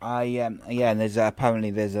 And there's apparently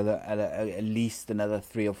at least another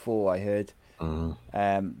 3 or 4 I heard,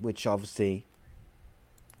 which obviously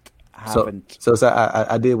haven't. So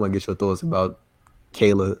I did want to get your thoughts about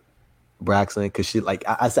Kayla Braxton, because she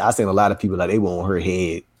I seen a lot of people they were on her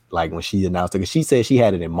head like when she announced it, because she said she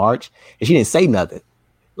had it in March and she didn't say nothing,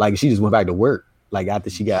 like she just went back to work after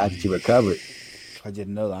she recovered. I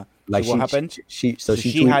didn't know that. Like what happened? She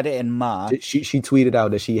had it in March. She tweeted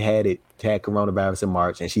out that she had coronavirus in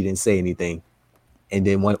March and she didn't say anything, and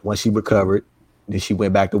then once she recovered, then she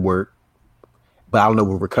went back to work. But I don't know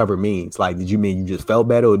what recover means. Like, did you mean you just felt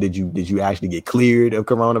better, or did you actually get cleared of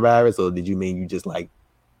coronavirus, or did you mean you just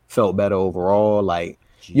felt better overall? Like,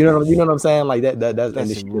 jeez. You know what I'm saying? Like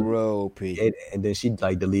that's ropey. And then she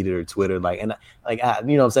deleted her Twitter. You know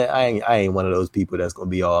what I'm saying? I ain't one of those people that's gonna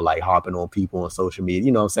be all harping on people on social media.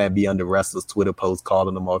 You know what I'm saying? Be under wrestlers' Twitter posts,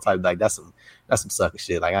 calling them all type. That's some sucker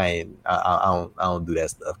shit. Like I don't do that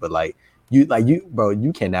stuff. But you bro,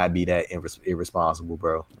 you cannot be that irresponsible,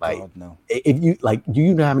 bro. Like, God, no. If you do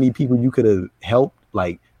you know how many people you could have helped?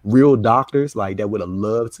 Real doctors that would have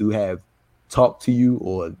loved to have talked to you,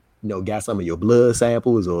 or got some of your blood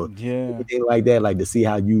samples or anything like that, to see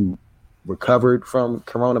how you recovered from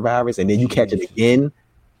coronavirus, and then you catch it again.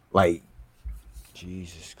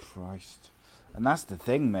 Jesus Christ. And that's the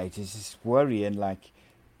thing, mate. It's just worrying.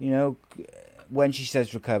 When she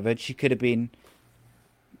says recovered, she could have been,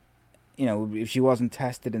 if she wasn't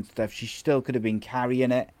tested and stuff, she still could have been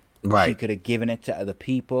carrying it. Right. She could have given it to other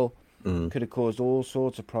people. Mm-hmm. Could have caused all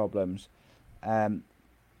sorts of problems. And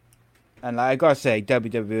I gotta say,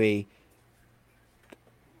 WWE,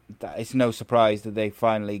 it's no surprise that they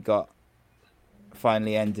finally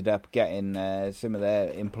ended up getting some of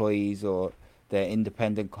their employees or their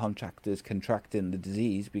independent contractors contracting the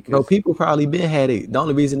disease, because No, people probably been had it. The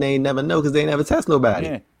only reason they ain't never know because they never test nobody.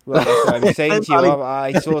 Yeah. Well, that's what I was saying to you.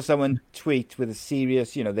 I saw someone tweet with a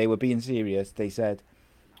serious, they were being serious. They said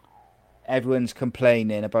everyone's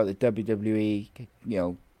complaining about the WWE,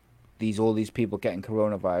 all these people getting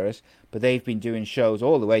coronavirus, but they've been doing shows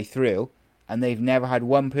all the way through, and they've never had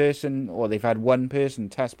one person, or they've had one person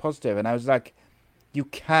test positive. And I was like, you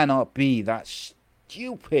cannot be that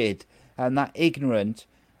stupid and that ignorant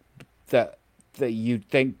that you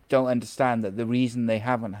don't understand that the reason they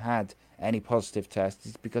haven't had any positive tests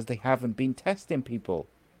is because they haven't been testing people.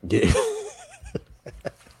 Yeah.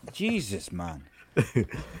 Jesus, man. Yeah,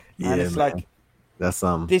 and it's man. like, that's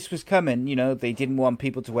this was coming, they didn't want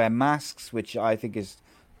people to wear masks, which I think is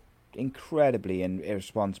incredibly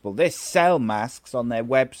irresponsible. They sell masks on their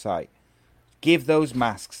website. Give those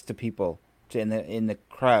masks to people in the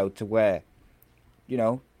crowd to wear.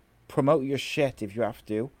 Promote your shit if you have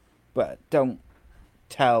to, but don't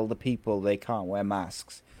tell the people they can't wear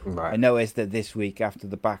masks. Right. I noticed that this week, after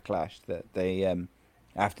the backlash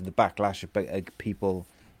of people,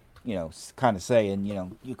 kind of saying,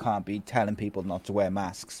 you can't be telling people not to wear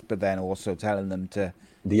masks, but then also telling them to.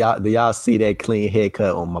 Do y'all see that clean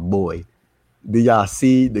haircut on my boy? Do y'all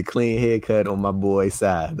see the clean haircut on my boy's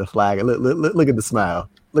side? The flag. Look at the smile.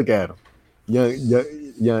 Look at him. Young,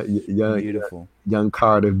 Beautiful. Young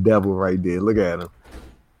Cardiff Devil right there. Look at him.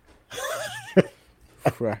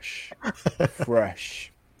 Fresh.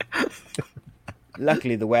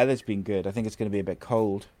 Luckily, the weather's been good. I think it's going to be a bit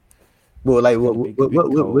cold. Well, like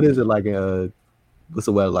what is it like? What's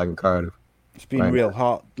the weather like in Cardiff? It's been real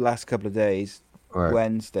hot the last couple of days. Right.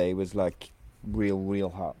 Wednesday was like real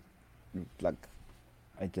hot. Like,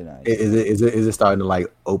 I don't know. Is it starting to like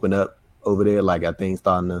open up over there? Like, I think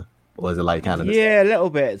starting to, or is it like kind of? Yeah, a little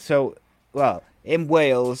bit. So, well, in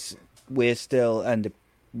Wales, we're still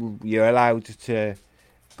you're allowed to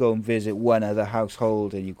go and visit one other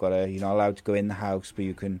household, and you're not allowed to go in the house, but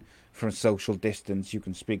you can, from social distance, you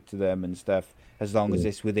can speak to them and stuff, as long as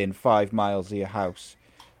it's within 5 miles of your house.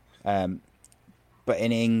 But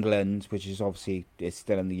in England, which is obviously, it's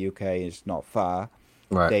still in the UK, it's not far.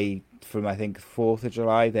 Right. From I think 4th of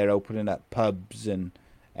July, they're opening up pubs and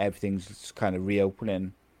everything's kind of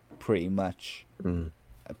reopening pretty much.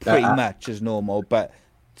 Pretty much as normal, but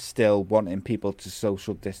still wanting people to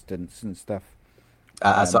social distance and stuff.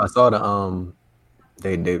 I saw the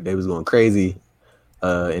they was going crazy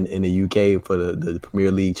in the UK for the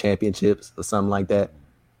Premier League championships or something like that.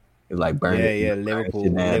 It was like burning. Yeah,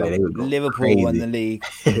 Liverpool won the league.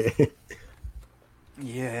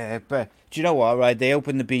 Yeah, but do you know what? Right, they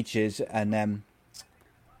opened the beaches, and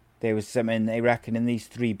there was something they reckon in these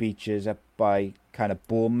 3 beaches up by kind of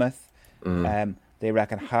Bournemouth. They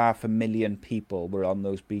reckon 500,000 people were on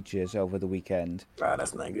those beaches over the weekend. Oh,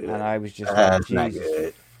 that's not good. And I was just that's like, not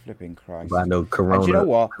good. Flipping Christ. But I know Corona. And do you know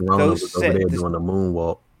what? Corona was over there doing the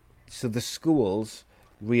moonwalk. So the schools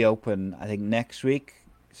reopen, I think, next week.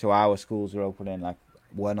 So our schools are opening like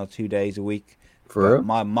 1 or 2 days a week. For real?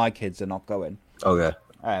 My kids are not going. Okay.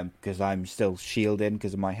 Because I'm still shielding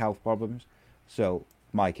because of my health problems. So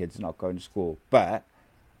my kids are not going to school. But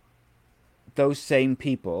those same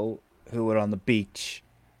people who are on the beach,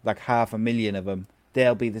 like 500,000 of them,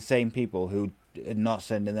 they'll be the same people who are not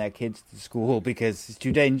sending their kids to school because it's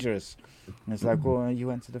too dangerous. And it's like, oh, you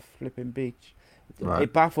went to the flipping beach. Right.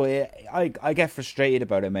 It baffles. I get frustrated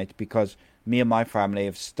about it, mate, because me and my family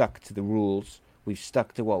have stuck to the rules. We've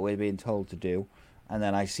stuck to what we're being told to do. And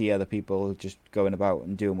then I see other people just going about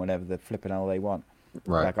and doing whatever the flipping hell they want.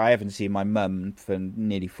 Right. Like, I haven't seen my mum for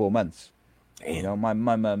nearly 4 months. Damn. You know, my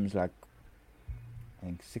mum's like, I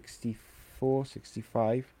think 64,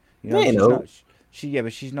 65. You know, but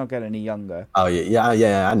she's not getting any younger. Oh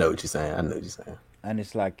yeah. I know what you're saying. And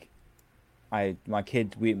it's like, me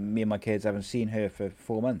and my kids haven't seen her for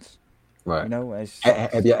 4 months. Right. You know,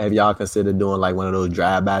 have y'all considered doing like one of those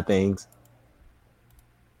drive-by things?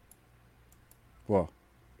 What?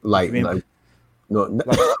 Like, no, not.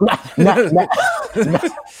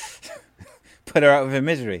 Put her out of her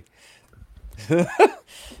misery.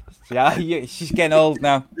 Yeah, she's getting old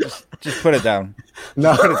now. Just put it down.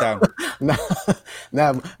 No, put it down.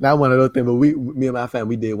 Not one of those things. But me and my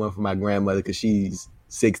family, we did one for my grandmother because she's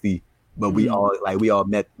 60. But we all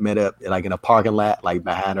met up like in a parking lot, like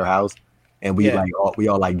behind her house, and we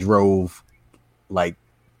all like drove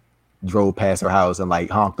past her house and like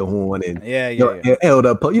honked the horn and held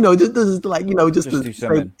up, just this is like just to do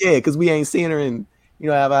something. because we ain't seen her in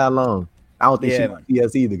how long. I don't think she wants to see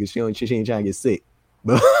us either because she ain't trying to get sick.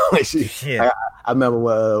 But I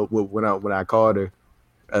remember when I called her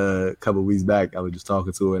a couple of weeks back, I was just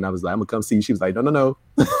talking to her and I was like, I'm gonna come see you. She was like, no. no,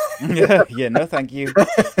 thank you.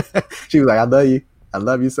 She was like, I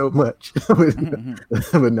love you so much.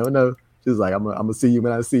 But no. She was like, I'm gonna see you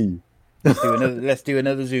when I see you. Let's do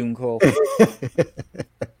another Zoom call.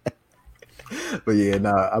 But yeah,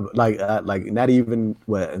 no, like not even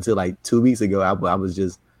until like 2 weeks ago, I was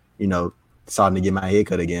just starting to get my hair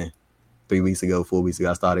cut again. 4 weeks ago,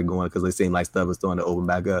 I started going because it seemed like stuff was starting to open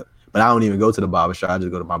back up. But I don't even go to the barber shop. I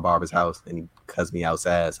just go to my barber's house and he cuts me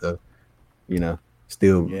outside. So,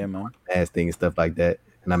 still ass thing and stuff like that.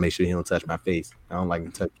 And I make sure he don't touch my face. I don't like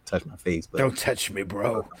him to touch my face. But don't touch me,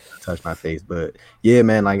 bro. Touch my face. But yeah,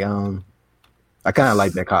 man, like I kind of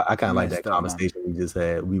like that. I kind of like that conversation we just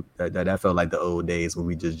had. That felt like the old days when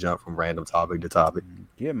we just jumped from random topic to topic.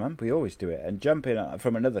 Yeah, man, we always do it. And jump in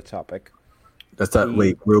from another topic.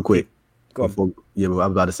 Wait, real quick. Go on. I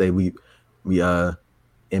was about to say we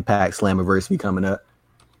Impact Slammiversary coming up.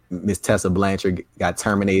 Miss Tessa Blanchard got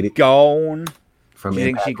terminated. Gone. From do you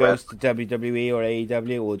Impact think she goes to WWE or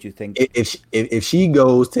AEW, or do you think if she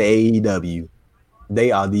goes to AEW,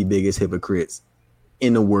 they are the biggest hypocrites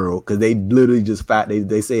in the world because they literally just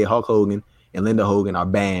they say Hulk Hogan and Linda Hogan are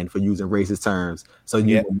banned for using racist terms. So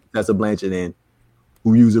Tessa Blanchard in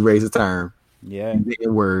who use a racist term,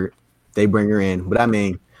 word, they bring her in. But I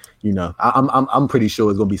mean, I'm pretty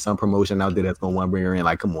sure it's gonna be some promotion out there that's gonna want to bring her in.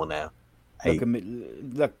 Like, come on now.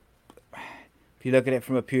 Look, if you look at it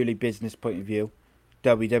from a purely business point of view,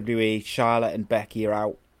 WWE, Charlotte and Becky are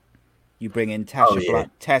out. You bring in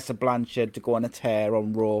Tessa Blanchard to go on a tear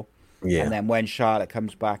on Raw. Yeah. And then when Charlotte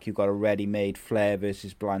comes back, you've got a ready-made Flair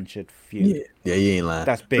versus Blanchard feud. Yeah, you ain't lying.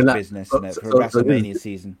 That's big business, isn't it, for WrestleMania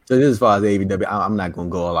season? So this as far as AEW, I'm not gonna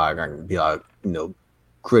go like be like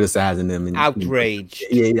criticizing them and outraged.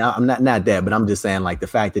 I'm not that, but I'm just saying like the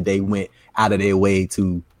fact that they went out of their way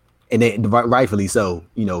to, and they rightfully so,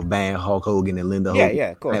 ban Hulk Hogan and Linda Hogan,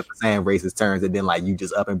 of course, for saying racist terms, and then like you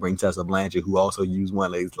just up and bring Tessa Blanchard, who also used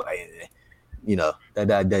one leg, like.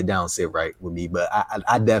 That don't sit right with me, but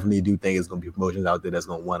I definitely do think it's gonna be promotions out there that's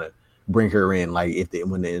gonna want to bring her in, like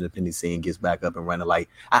when the independent scene gets back up and running. Like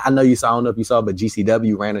I know I don't know if you saw, but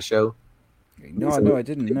GCW ran a show. No, I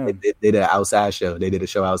didn't know. They did an outside show. They did a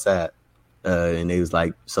show outside, and it was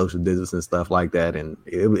like social business and stuff like that, and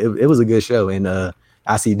it was a good show. And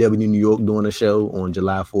ICW New York doing a show on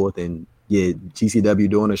July 4th, and GCW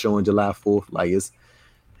doing a show on July 4th. Like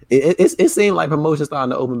it seemed like promotion starting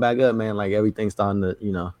to open back up, man. Like everything's starting to,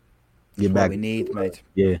 get back. What we need, mate.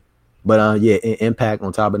 Yeah. But Impact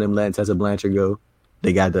on top of them letting Tessa Blanchard go.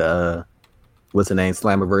 They got the what's the name,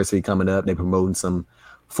 Slammiversary coming up. They promoting some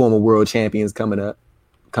former world champions coming to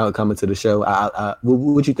the show.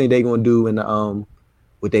 What you think they gonna do in the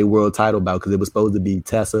with their world title bout? Because it was supposed to be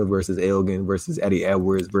Tessa versus Elgin versus Eddie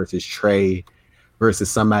Edwards versus Trey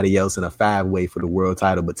versus somebody else in a 5-way for the world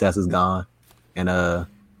title, but Tessa's gone. And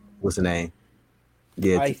what's the name?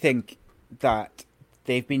 Yeah, I think that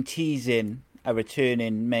they've been teasing a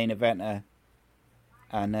returning main eventer,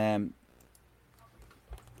 and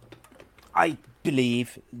I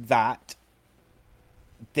believe that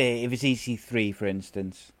if it's EC3, for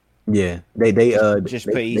instance, they just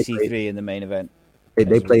put EC3 in the main event.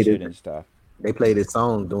 They played it and stuff. They played his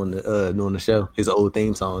song during the show. His old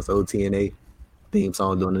theme song, his old TNA theme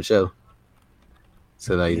song during the show.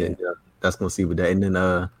 So that's gonna see with that, and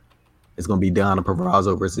then it's gonna be Deonna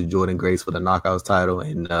Purrazzo versus Jordan Grace for the Knockouts title,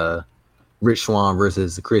 and Rich Swann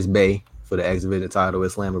versus Chris Bay for the X Division title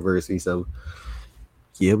at Slammiversary. So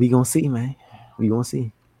yeah, we gonna see, man. We gonna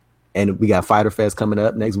see, and we got Fyter Fest coming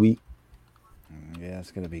up next week. Yeah,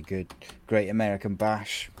 it's gonna be good. Great American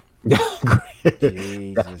Bash.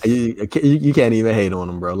 Jesus. You can't even hate on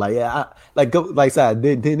them, bro. Like,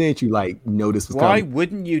 didn't you like know this was coming? Why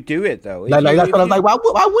wouldn't you do it though? That's what I was like. Why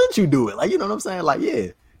wouldn't you do it? Like, you know what I'm saying? Like, yeah,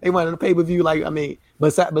 they went on the pay-per-view. Like, I mean,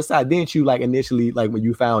 besides, didn't you like initially, like when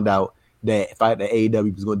you found out that the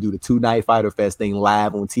AEW was going to do the 2-night Fyter Fest thing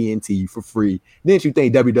live on TNT for free, didn't you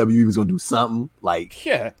think WWE was going to do something like?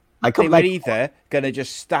 Yeah, like they were either going to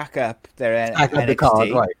just stack up their NXT. The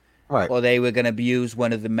card, right. Or they were going to use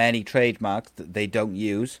one of the many trademarks that they don't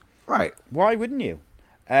use. Right. Why wouldn't you?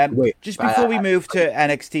 Just before we move to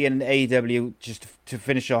NXT and AEW, just to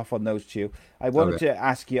finish off on those two, I wanted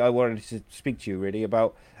to speak to you really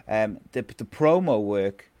about the promo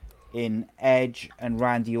work in Edge and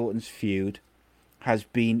Randy Orton's feud has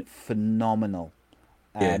been phenomenal.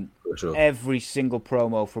 For sure. Every single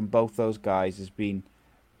promo from both those guys has been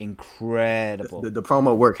incredible. The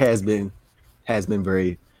promo work has been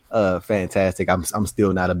very fantastic. I'm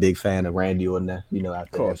still not a big fan of Randy Orton,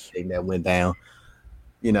 after everything that went down,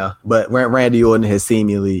 but Randy Orton has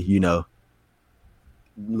seemingly,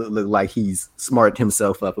 look like he's smarted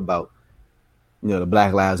himself up about, the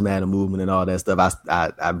Black Lives Matter movement and all that stuff.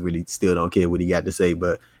 I really still don't care what he got to say,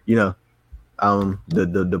 but the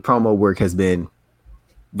promo work has been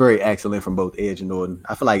very excellent from both Edge and Orton.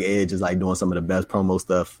 I feel like Edge is like doing some of the best promo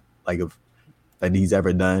stuff that he's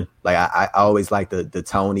ever done. Like I always like the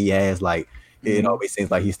tone he has. Like it always seems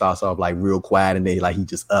like he starts off like real quiet and then like he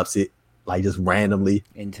just ups it like just randomly.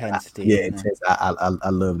 Intensity. Intense. I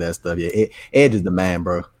love that stuff. Yeah, Edge is the man,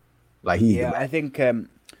 bro. Like he's the man. I think. Do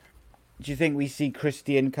you think we see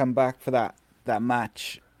Christian come back for that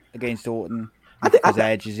match against Orton because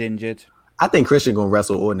Edge is injured? I think Christian gonna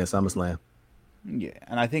wrestle Orton at SummerSlam. Yeah,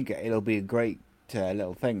 and I think it'll be a great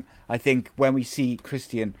little thing. I think when we see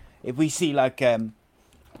Christian, if we see like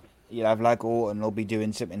you'll have like Orton will be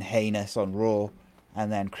doing something heinous on Raw,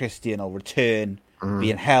 and then Christian will return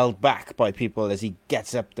being held back by people as he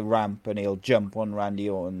gets up the ramp and he'll jump on Randy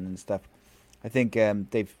Orton and stuff. I think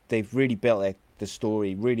they've really built the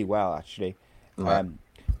story really well actually, and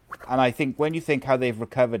I think when you think how they've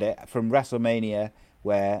recovered it from WrestleMania,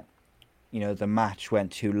 where the match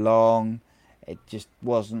went too long. It just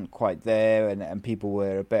wasn't quite there, and people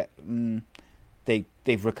were a bit.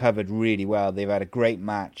 They've recovered really well. They've had a great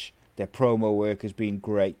match. Their promo work has been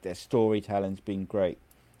great. Their storytelling's been great,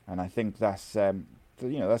 and I think that's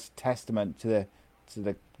that's testament to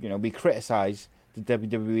the we criticize the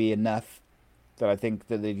WWE enough that I think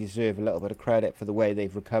that they deserve a little bit of credit for the way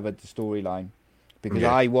they've recovered the storyline, because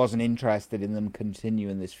I wasn't interested in them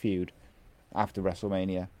continuing this feud after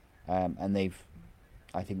WrestleMania, and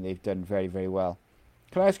I think they've done very, very well.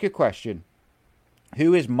 Can I ask you a question?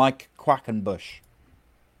 Who is Mike Quackenbush?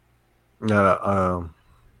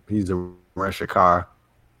 He's a Russia car,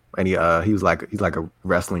 and he's like a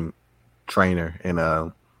wrestling trainer, and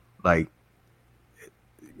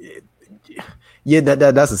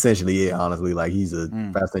that's essentially it. Honestly, like he's a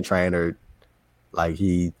wrestling trainer, like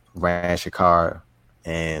he ran Shakar,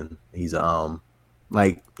 and he's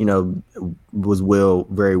was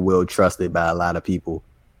very well trusted by a lot of people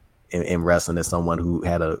in wrestling as someone who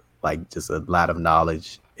had just a lot of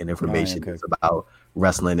knowledge and information about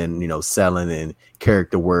wrestling and selling and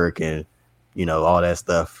character work and all that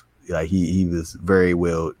stuff. Like he was very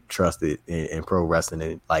well trusted in pro wrestling,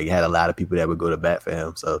 and like had a lot of people that would go to bat for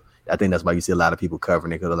him. So I think that's why you see a lot of people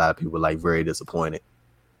covering it, because a lot of people very disappointed.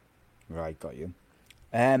 Right, got you.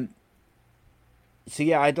 So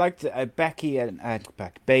yeah, I'd like to.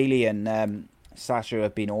 Bayley and Sasha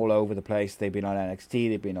have been all over the place. They've been on NXT,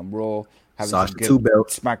 they've been on Raw, having Sasha some good 2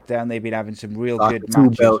 belts. SmackDown. They've been having some real Sasha good 2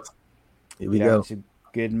 matches. belts. Here we go. Some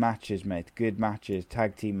good matches, mate. Good matches,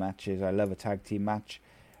 tag team matches. I love a tag team match.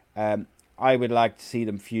 I would like to see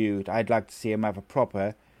them feud. I'd like to see them have a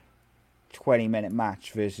proper 20-minute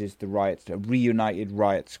match versus a reunited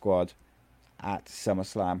Riot Squad at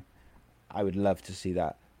SummerSlam. I would love to see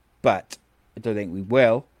that, but I don't think we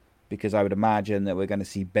will, because I would imagine that we're going to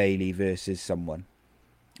see Bayley versus someone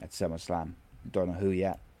at SummerSlam. Don't know who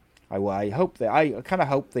yet. I kind of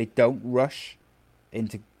hope they don't rush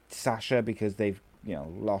into Sasha, because they've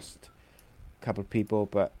lost a couple of people,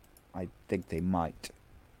 but I think they might.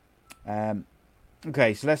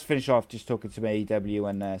 Okay, so let's finish off just talking some AEW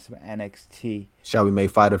and some NXT. Shall we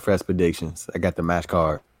make Fyter Fest predictions? I got the match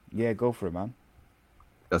card. Yeah, go for it, man.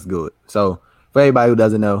 That's good. So for everybody who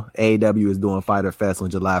doesn't know, AEW is doing Fyter Fest on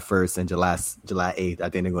July 1st and July 8th. I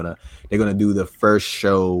think they're gonna do the first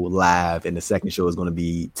show live, and the second show is gonna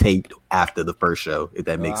be taped after the first show, if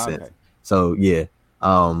that makes sense. So yeah,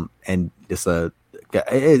 and it's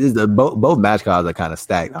both match cards are kind of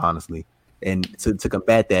stacked, honestly. And to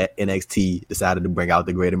combat that, NXT decided to bring out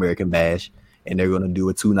the Great American Bash, and they're going to do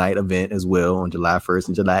a 2-night event as well on July 1st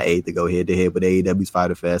and July 8th to go head-to-head with AEW's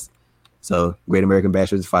Fyter Fest. So Great American Bash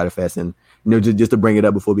versus Fyter Fest. And just to bring it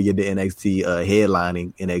up before we get to NXT,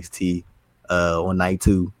 headlining NXT on night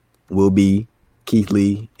 2 will be Keith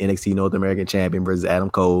Lee, NXT North American Champion, versus Adam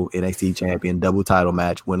Cole, NXT Champion, double title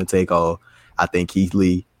match, winner take all. I think Keith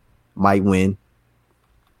Lee might win.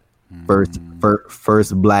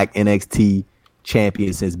 First black NXT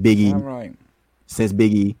champion since Biggie. All right. Since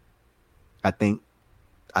Biggie, I think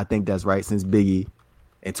that's right. Since Biggie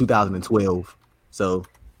in 2012. So,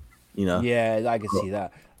 Yeah, I can see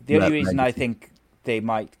that. The only reason I think they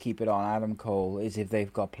might keep it on Adam Cole is if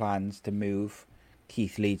they've got plans to move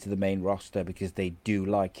Keith Lee to the main roster, because they do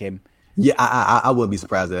like him Yeah, I wouldn't be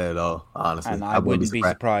surprised at all. Honestly, And I wouldn't wouldn't be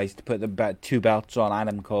surprised to put the two belts on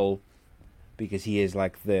Adam Cole, because he is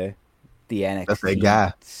like the That's that NXT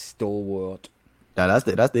guy. stalwart. Nah,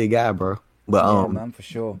 that's the guy, bro. But Yeah, man, for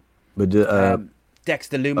sure. but just,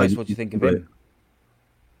 Dexter Lumis, what do you think of him?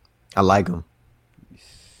 I like him.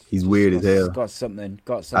 He's weird as hell. Got something.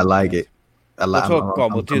 I like it.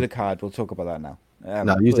 We'll do the card. We'll talk about that now.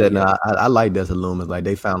 No, you said no. I like Dexter Lumis. Like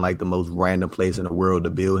they found like the most random place in the world to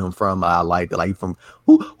build him from. I like it. Like from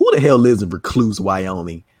who the hell lives in Recluse,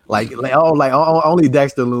 Wyoming? Only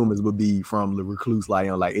Dexter Lumis would be from the Recluse,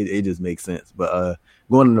 Wyoming. Like it just makes sense. But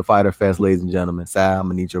going into Fighter Fest, ladies and gentlemen, Sal, I'm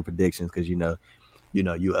gonna need your predictions because you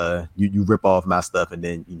rip off my stuff and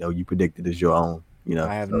then you predict it as your own.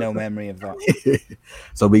 I have no memory of that.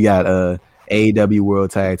 So we got AEW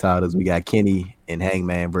World Tag Titles. We got Kenny and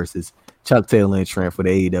Hangman versus Chuck Taylor and Trent for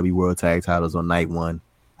the AEW World Tag Titles on night one.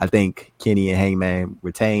 I think Kenny and Hangman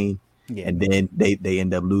retain, and then they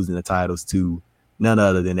end up losing the titles to none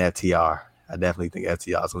other than FTR. I definitely think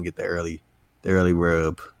FTR is gonna get the early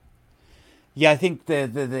rub. Yeah, I think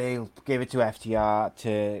they'll give it to FTR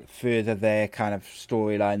to further their kind of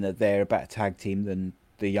storyline that they're a better tag team than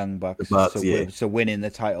the Young Bucks. So winning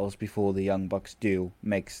the titles before the Young Bucks do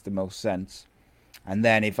makes the most sense. And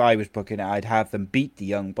then if I was booking it, I'd have them beat the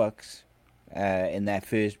Young Bucks in their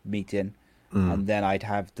first meeting, and then I'd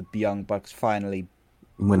have the Young Bucks finally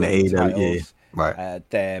win the AEW right at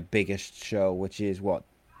their biggest show, which is what,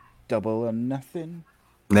 Double or Nothing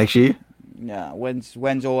next year. Yeah,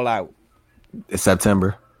 when's All Out? It's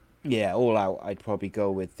September. Yeah, All Out. I'd probably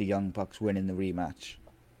go with the Young Bucks winning the rematch.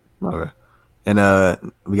 Okay. And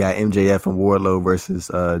we got MJF and Wardlow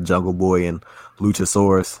versus Jungle Boy and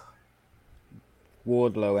Luchasaurus.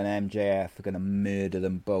 Wardlow and MJF are going to murder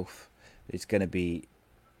them both. It's going to be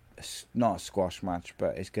not a squash match,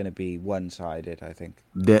 but it's going to be one-sided, I think.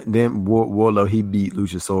 Then Wardlow, he beat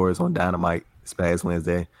Luchasaurus on Dynamite this past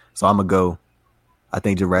Wednesday. So I'm going to go. I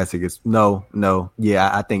think Jurassic is... No.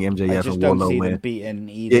 Yeah, I think MJF and Wardlow win. I just don't see them beating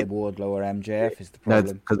either Wardlow or MJF is the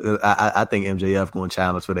problem. Because I think MJF going to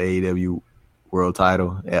challenge for the AEW World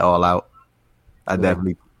title at All Out.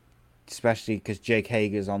 Definitely... Especially because Jake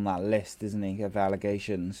Hager's on that list, isn't he, of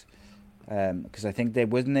allegations? Because I think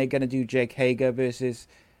wasn't they going to do Jake Hager versus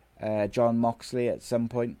John Moxley at some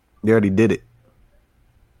point? They already did it.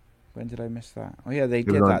 When did I miss that? Oh yeah, they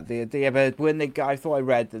did that. I thought I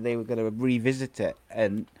read that they were going to revisit it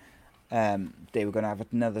and they were going to have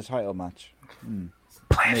another title match.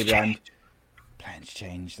 Plans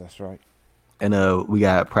change. That's right. And we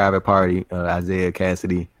got Private Party, Isaiah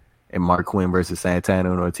Cassidy and Mark Quinn versus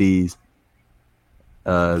Santana and Ortiz.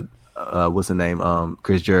 What's the name?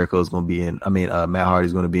 Chris Jericho is going to be in. Matt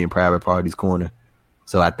Hardy's going to be in Private Party's corner.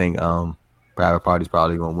 So I think Private Party's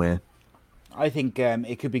probably going to win. I think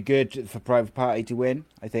it could be good for Private Party to win.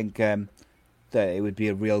 I think that it would be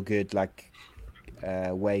a real good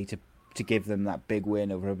way to give them that big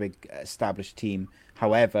win over a big established team.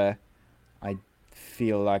 However, I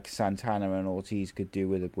feel like Santana and Ortiz could do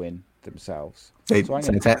with a win themselves.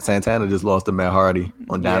 Santana just lost to Matt Hardy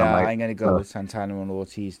on Dynamite. Yeah, I'm going to go with Santana and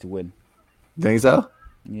Ortiz to win. Think so?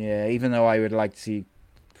 Yeah, even though I would like to see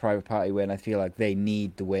Private Party win, I feel like they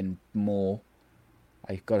need the win more.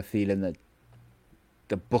 I've got a feeling that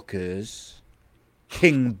the Bookers,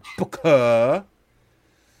 King Booker,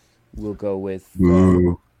 will go with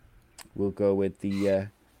the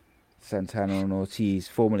Santana and Ortiz,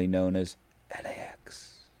 formerly known as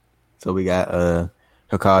LAX. So we got Hikaru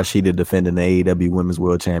Shida defending the AEW Women's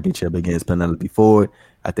World Championship against Penelope Ford.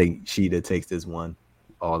 I think Shida takes this one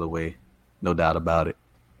all the way, no doubt about it.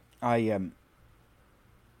 I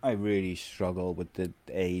really struggle with the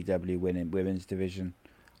AEW women's division.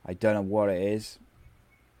 I don't know what it is.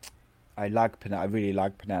 I really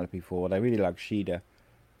like Penelope Ford. I really like Shida.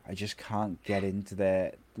 I just can't get into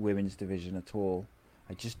their women's division at all.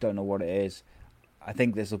 I just don't know what it is. I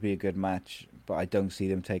think this will be a good match, but I don't see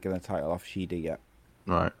them taking the title off Shida yet.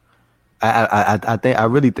 Right. I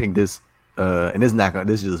really think this, and this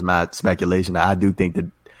is just my speculation. I do think that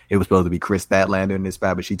it was supposed to be Chris Statlander in this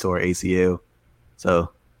spot, but she tore her ACL.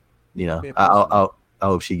 So, I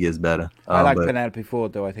hope she gets better. I like Penelope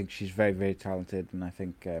Ford, though. I think she's very, very talented, and I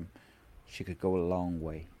think she could go a long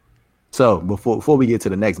way. So, before we get to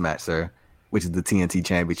the next match, sir, which is the TNT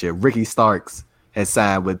Championship, Ricky Starks has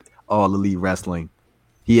signed with All Elite Wrestling.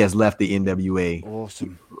 He has left the NWA.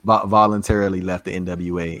 Awesome. Voluntarily left the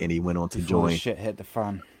NWA, and he went on to join. Shit hit the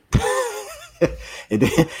fan.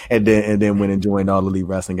 and then went and joined All Elite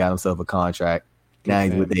Wrestling, got himself a contract. Now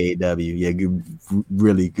he's with AEW. Yeah,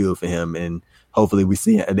 really good for him, and hopefully we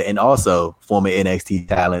see him. And also, former NXT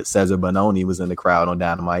talent Cesar Bononi was in the crowd on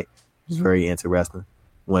Dynamite. It's very interesting.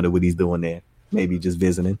 Wonder what he's doing there. Maybe just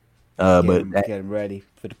visiting. Getting ready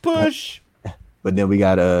for the push. But then we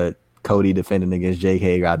got Cody defending against Jake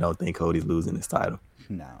Hager. I don't think Cody's losing his title.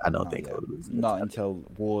 No, I don't think Cody loses. Not until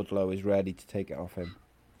Wardlow is ready to take it off him.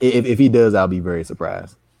 If he does, I'll be very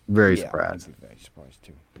surprised. Very surprised. I'd be very surprised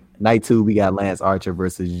too. Night 2, we got Lance Archer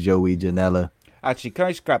versus Joey Janela. Actually, can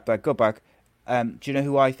I scrap that? Go back. Do you know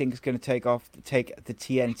who I think is going to take the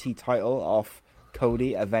TNT title off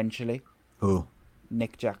Cody eventually? Who?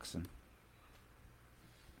 Nick Jackson.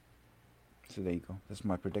 So there you go. That's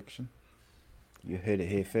my prediction. You heard it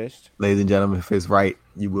here first. Ladies and gentlemen, if it's right,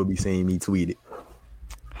 you will be seeing me tweet it.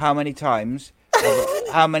 How many times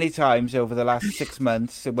over the last 6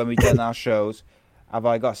 months when we've done our shows have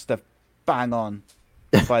I got stuff bang on?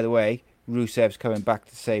 By the way, Rusev's coming back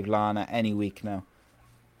to save Lana any week now.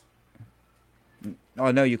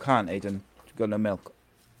 Oh no, you can't, Aiden. You've got no milk.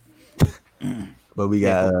 But we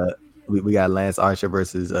got we got Lance Archer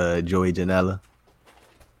versus Joey Janela.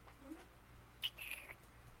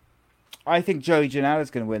 I think Joey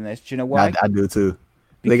Janela's going to win this. Do you know why? I do too.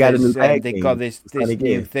 Because they got a new tag they team. got this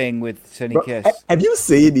new thing with Sonny Kiss. Have you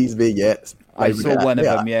seen these vignettes? I saw one of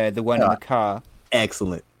them. Yeah, the one in the car.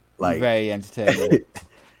 Excellent. Like very entertaining.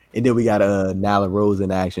 And then we got Nyla Rose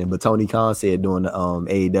in action. But Tony Khan said during the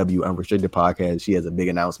AEW Unrestricted podcast, she has a big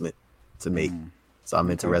announcement to make. So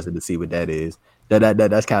I'm interested to see what that is.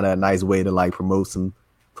 That's kind of a nice way to like promote some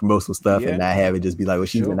stuff and not have it just be like, well,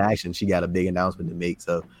 she's in action. She got a big announcement to make.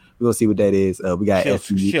 So we're gonna see what that is. We got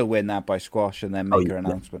she'll win that by squash and then make her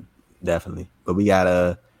announcement. Definitely. But we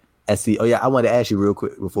got SC. Oh yeah, I wanted to ask you real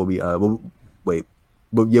quick before we wait.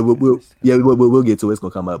 But yeah, we'll get to it. It's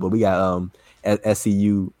gonna come up. But we got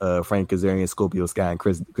SCU, Frank Kazarian, Scorpio Sky, and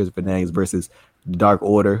Christopher Daniels versus Dark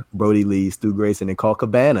Order, Brody Lee, Stu Grayson, and Colt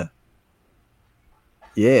Cabana.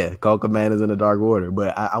 Yeah, Colt Cabana's in the Dark Order.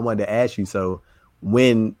 But I wanted to ask you, so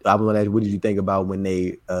when I was gonna ask you, what did you think about when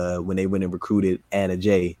they went and recruited Anna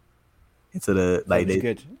Jay into the like? That was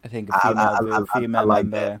good. I think a female like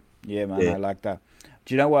member. That. Yeah, man, I like that.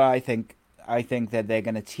 Do you know what I think? I think that they're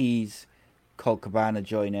gonna tease Colt Cabana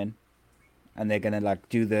joining, and they're gonna like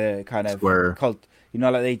do the kind of cult,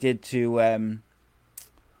 like they did to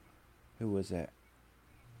who was it?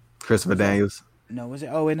 Christopher Daniels. No, was it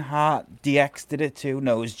Owen Hart? DX did it too.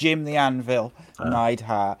 No, it was Jim the Anvil,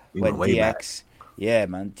 Neidhart. When DX, yeah,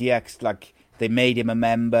 man, DX like they made him a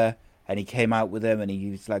member, and he came out with them, and he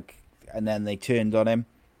was like, and then they turned on him,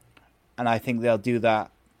 and I think they'll do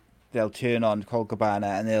that. They'll turn on Colt Cabana,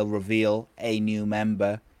 and they'll reveal a new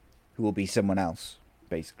member who will be someone else,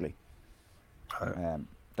 basically.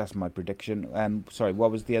 That's my prediction. Sorry,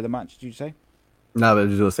 what was the other match, did you say? No, I was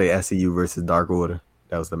just going to say SCU versus Dark Order.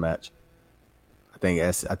 That was the match. I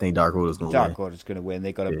think Dark Order's going to win. Dark Order's going to win.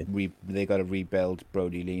 They got to rebuild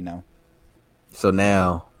Brody Lee now. So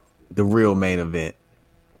now, the real main event.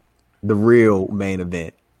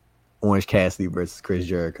 Orange Cassidy versus Chris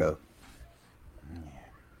Jericho.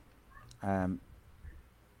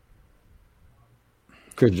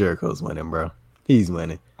 Chris Jericho's winning, bro. He's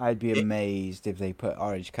winning. I'd be amazed if they put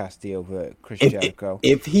Orange Cassidy over Chris Jericho.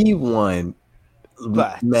 If he won,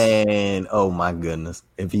 man, oh my goodness.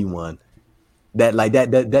 If he won.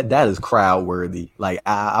 That is crowd worthy. Like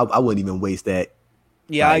I wouldn't even waste that.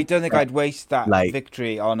 Yeah, I don't think I'd waste that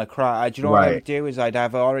victory on a crowd. Do you know what I would do? Is I'd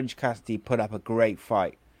have Orange Cassidy put up a great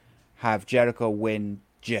fight, have Jericho win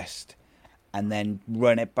and then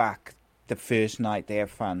run it back the first night they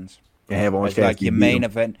have fans. And have Orange Cassidy like your main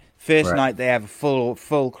event. First night they have a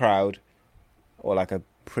full crowd, or like a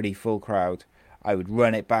pretty full crowd. I would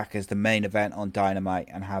run it back as the main event on Dynamite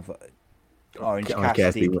and have Orange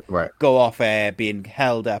Cassidy go off air being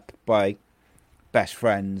held up by best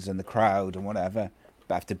friends and the crowd and whatever,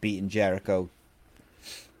 but after beating Jericho.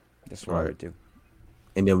 That's what I would do.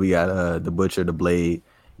 And then we got the Butcher, the Blade,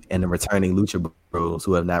 and the returning Lucha Bros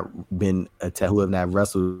who have not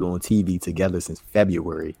wrestled on TV together since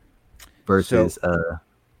February. Versus go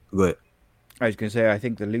ahead. I was going to say I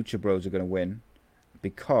think the Lucha Bros are going to win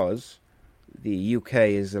because the UK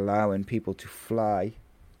is allowing people to fly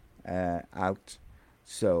out,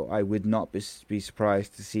 so I would not be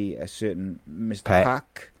surprised to see a certain Mr.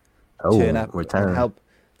 Pac turn up and help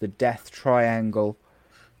the Death Triangle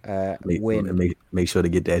win. Make sure to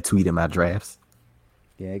get that tweet in my drafts.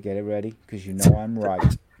 Yeah, get it ready because you know I'm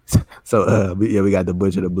right. So we got the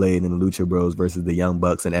Butcher, the Blade, and the Lucha Bros versus the Young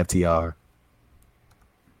Bucks and FTR.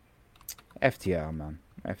 FTR, man,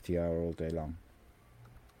 FTR all day long.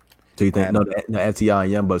 So you think no FTR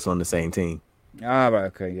and Young Bucks on the same team? Ah, right,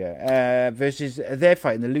 okay, yeah. Versus they're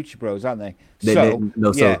fighting the Lucha Bros, aren't they?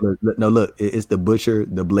 Look, it's the Butcher,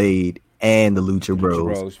 the Blade, and the Lucha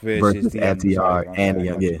Bros versus the Young. FTR and the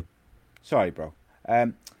Young. Yeah. Sorry, bro.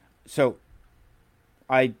 So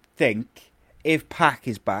I think if Pac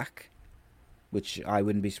is back, which I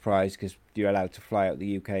wouldn't be surprised because you're allowed to fly out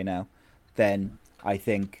the UK now, then I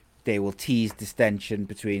think they will tease distension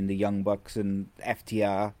between the Young Bucks and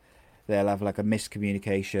FTR. They'll have like a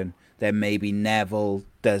miscommunication. Then maybe Neville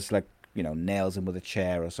does like, nails him with a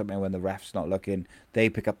chair or something when the ref's not looking. They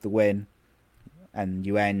pick up the win, and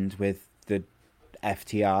you end with the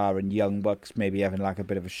FTR and Young Bucks maybe having like a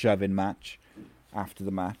bit of a shoving match after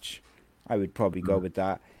the match. I would probably go with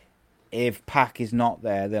that. If Pac is not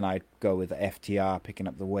there, then I'd go with FTR picking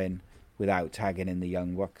up the win without tagging in the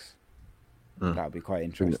Young Bucks. That would be quite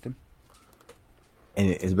interesting. And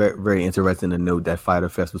it's very, very interesting to note that Fyter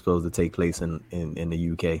Fest was supposed to take place in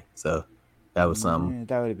the UK. So that was something. Yeah,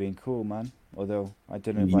 that would have been cool, man. Although I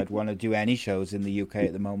don't know if I'd want to do any shows in the UK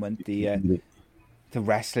at the moment. The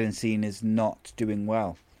wrestling scene is not doing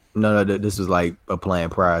well. No, this was like a plan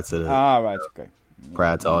prior to right, okay.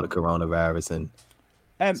 Prior to all the coronavirus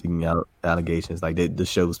and allegations. Like the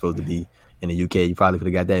show was supposed to be in the UK. You probably could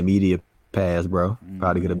have got that media pass, bro.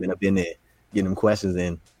 Probably could have been up in there getting them questions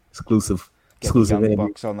in exclusive Young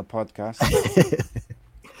Bucks on the podcast.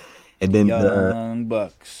 And then Young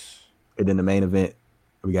Bucks. And then the main event,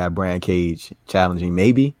 we got Brian Cage challenging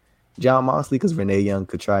maybe Jon Moxley because Renee Young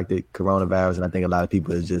contracted coronavirus, and I think a lot of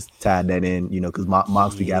people have just tied that in, because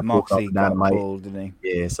Moxley got pulled off the Dynamite. Pulled, didn't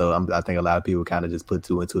he? Yeah, so I think a lot of people kind of just put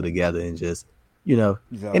two and two together and just, it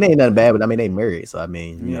ain't nothing bad, but I mean they married, so I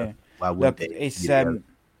mean, why wouldn't they? It's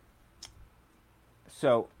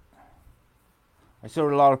so I saw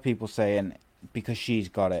a lot of people saying because she's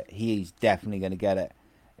got it, he's definitely going to get it.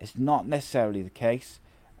 It's not necessarily the case.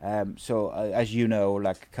 So as you know,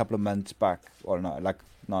 like a couple of months back, or not a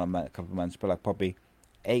couple of months, but like probably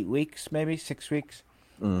 8 weeks, maybe 6 weeks,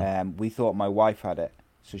 we thought my wife had it.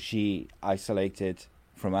 So she isolated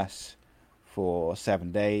from us for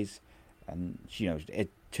 7 days, and it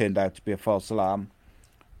turned out to be a false alarm.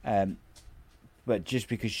 But just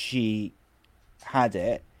because she had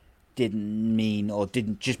it didn't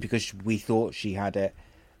just because we thought she had it,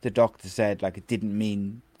 the doctor said like it didn't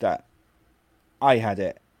mean that I had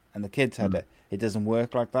it and the kids had it. It doesn't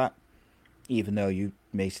work like that. Even though you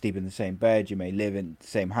may sleep in the same bed, you may live in the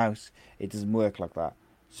same house, it doesn't work like that.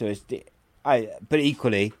 So but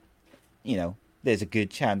equally, there's a good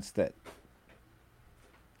chance that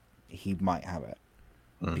he might have it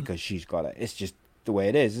because she's got it. It's just the way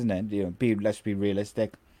it is, isn't it? Let's be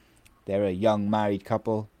realistic. They're a young married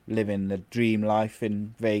couple living the dream life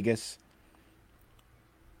in Vegas.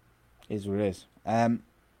 Is what it is.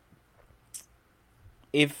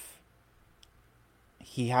 If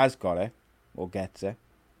he has got it or gets it,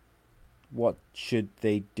 what should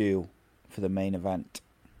they do for the main event?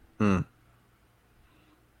 It's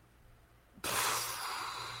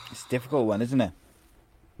a difficult one, isn't it?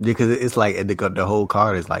 Because it's like the whole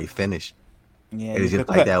card is like finished. Yeah, it's just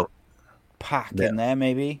like that. Pac in there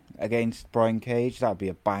maybe against Brian Cage. That'd be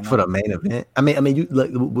a banger for the main event. I mean, you look.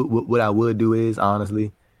 What I would do is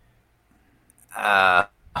honestly,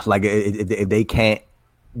 like if they can't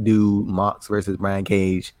do Mox versus Brian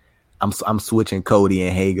Cage, I'm switching Cody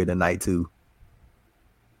and Hager tonight too,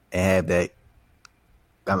 and have that.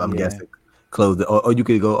 I'm guessing close the, or you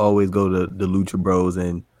could always go to the Lucha Bros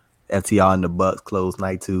and FTR and the Bucks close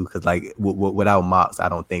night too, because like without Mox, I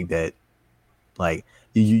don't think that like.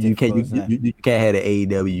 You can't have the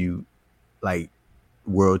AEW like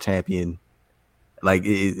world champion, like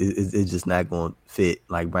it's just not going to fit.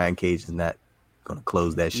 Like Brian Cage is not going to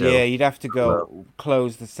close that show. Yeah, you'd have to go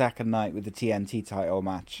close the second night with the TNT title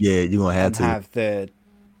match. Yeah, you're gonna have the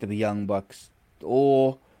Young Bucks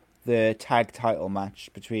or the tag title match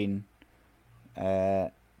between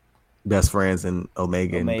Best Friends and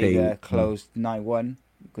Omega and Page. Closed night one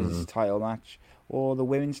because it's a title match, or the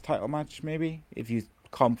women's title match maybe if you.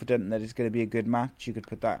 Confident that it's going to be a good match, you could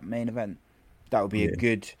put that main event. That would be a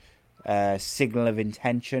good signal of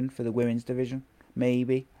intention for the women's division,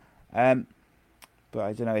 maybe. But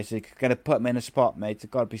I don't know. It's going to put them in a spot, mate. It's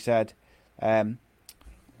got to be said.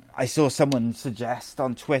 I saw someone suggest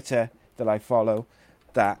on Twitter that I follow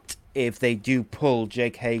that if they do pull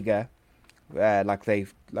Jake Hager, like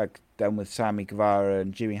they've done with Sammy Guevara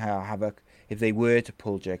and Jimmy Havoc, if they were to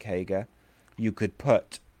pull Jake Hager, you could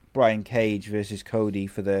put Brian Cage versus Cody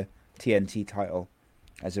for the TNT title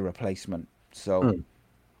as a replacement. So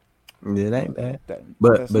yeah, that ain't bad.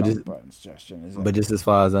 But just as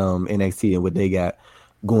far as NXT and what they got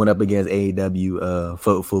going up against AEW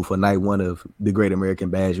for night one of the Great American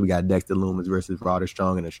Bash, we got Dexter Lumis versus Roderick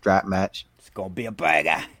Strong in a strap match. It's gonna be a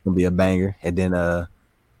banger. And then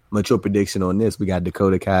mature prediction on this. We got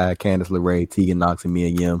Dakota Kai, Candice LeRae, Tegan Nox, and Mia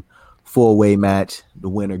Yim. 4-way match. The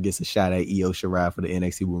winner gets a shot at Io Shirai for the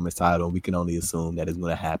NXT Women's title. We can only assume that is going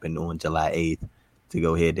to happen on July 8th to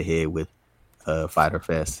go head-to-head with Fyter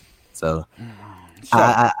Fest. So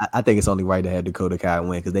I think it's only right to have Dakota Kai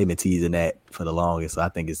win because they've been teasing that for the longest. So I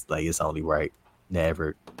think it's only right to have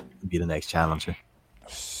her be the next challenger.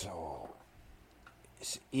 So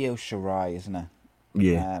it's Io Shirai, isn't it?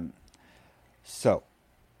 Yeah. So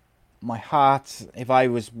my heart, if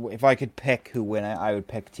I could pick who win it, I would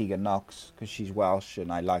pick Tegan Nox because she's Welsh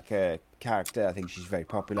and I like her character. I think she's very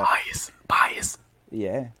popular. Bias.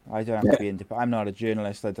 Yeah, I don't have to be independent. I'm not a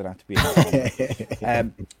journalist. I don't have to be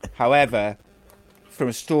independent. However, from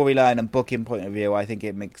a storyline and booking point of view, I think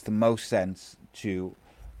it makes the most sense to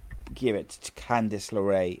give it to Candice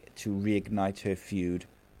LeRae to reignite her feud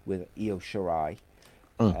with Io Shirai.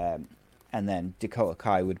 And then Dakota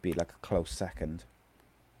Kai would be like a close second.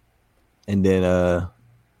 And then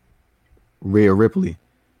Rhea Ripley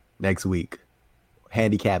next week.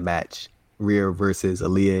 Handicap match. Rhea versus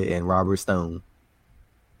Aaliyah and Robert Stone.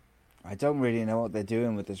 I don't really know what they're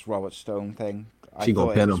doing with this Robert Stone thing. She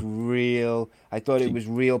gonna pin him. I thought it was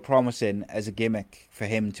real promising as a gimmick for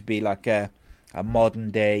him to be like a modern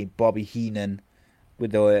day Bobby Heenan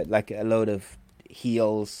with like a load of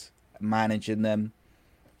heels managing them.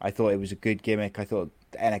 I thought it was a good gimmick. I thought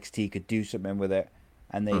NXT could do something with it,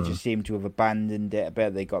 and they just seem to have abandoned it a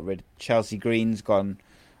bit. They got rid of Chelsea Green's gone.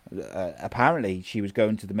 Apparently, she was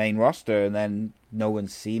going to the main roster, and then no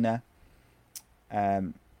one's seen her.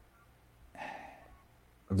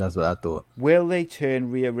 That's what I thought. Will they turn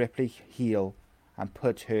Rhea Ripley heel and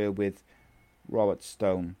put her with Robert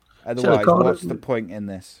Stone? Otherwise, what's the point in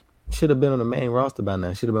this? Should have been on the main roster by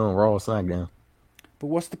now. Should have been on Raw or SmackDown.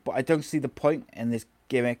 But I don't see the point in this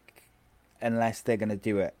gimmick unless they're going to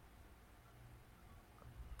do it.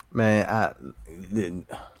 Man, I'm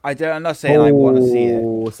not saying I want to see it.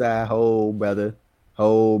 Hold, brother.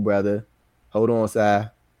 Hold on,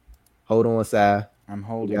 Si. I'm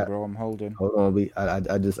holding, bro. I'm holding. Hold on,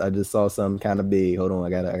 I just saw something kind of big. Hold on, I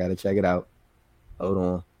gotta check it out. Hold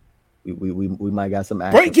on, we might got some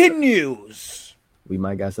action. Breaking news. We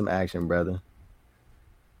might got some action, brother.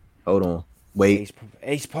 Hold on, wait.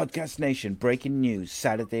 Ace Podcast Nation, breaking news,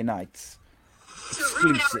 Saturday nights.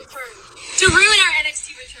 Exclusive. To ruin our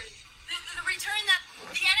NXT return. The return that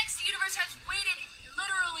the NXT universe has waited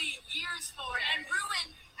literally years for, and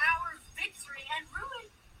ruin our victory, and ruin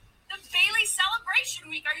the Bayley celebration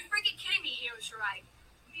week. Are you freaking kidding me, Io Shirai?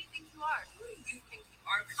 Who do you think you are? Who do you think you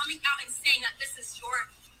are? Coming out and saying that this is your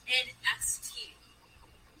NXT.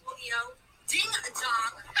 Well, ding a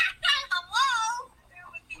dong. Hello? There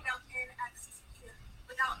would be no NXT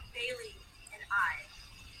without Bayley and I.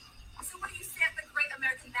 So what do you say at the Great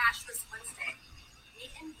American Bash this Wednesday? Me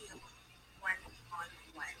and you,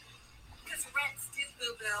 one-on-one. Because rent's due,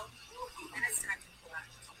 boo-boo. And it's time to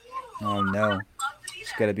collect. Oh, no.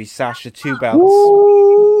 It's going to be Sasha 2 belts.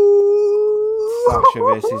 Sasha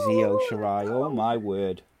versus Io Shirai. Oh, my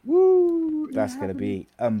word. That's going to be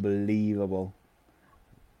unbelievable.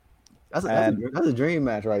 That's a dream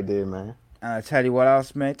match right there, man. And I tell you what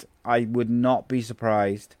else, mate. I would not be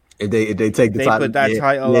surprised if they take the title. They put that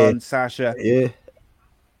title on Sasha. Yeah.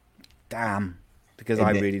 Damn. Because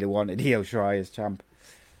I really wanted Io Shirai as champ.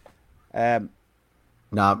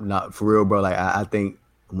 Nah, for real, bro. Like I think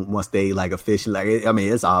once they like officially,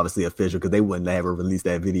 it's obviously official because they wouldn't ever release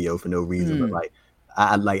that video for no reason. But like,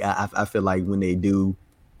 I feel like when they do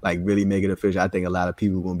like really make it official, I think a lot of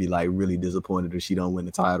people are gonna be like really disappointed if she don't win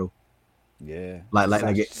the title. Yeah,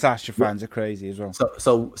 Sasha fans are crazy as well.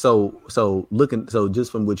 So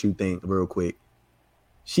just from what you think, real quick,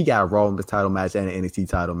 she got a Raw title match and an NXT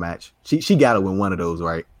title match. She got to win one of those,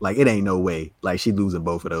 right? Like it ain't no way. Like she losing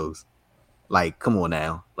both of those. Like come on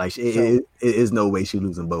now. Like it is no way she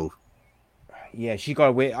losing both. Yeah, she got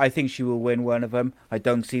to win. I think she will win one of them. I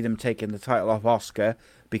don't see them taking the title off Asuka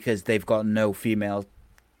because they've got no female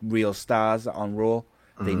real stars on Raw.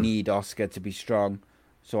 Mm-hmm. They need Asuka to be strong.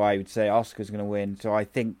 So I would say Asuka's going to win. So I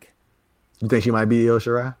think... You think she might beat Io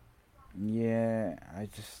Shirai? Yeah, I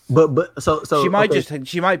just... But so she might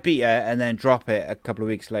she might beat her and then drop it a couple of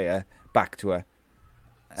weeks later back to her.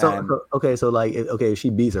 If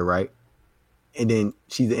she beats her, right? And then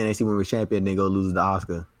she's the NXT Women's Champion and then go lose to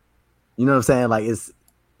Asuka. You know what I'm saying? Like it's...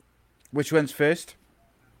 Which one's first?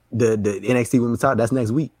 The NXT Women's title, that's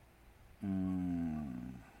next week.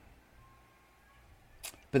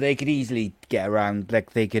 But they could easily get around.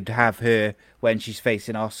 Like they could have her when she's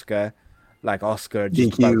facing Asuka, like Asuka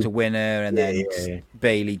just about to win her, and then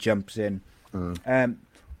Bayley jumps in.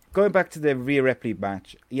 going back to the Rhea Ripley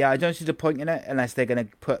match, I don't see the point in it unless they're going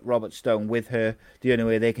to put Robert Stone with her. The only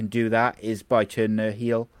way they can do that is by turning her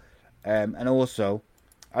heel. And also,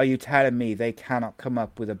 are you telling me they cannot come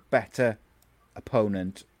up with a better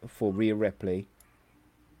opponent for Rhea Ripley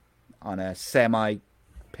on a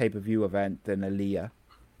semi-pay-per-view event than Aaliyah?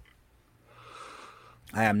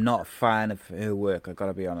 I am not a fan of her work, I've got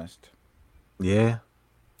to be honest. Yeah.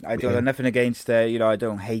 I don't have nothing against her. I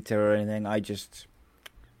don't hate her or anything. I just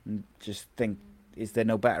think, is there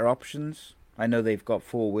no better options? I know they've got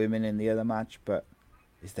 4 women in the other match, but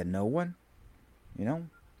is there no one?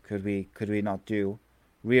 Could we not do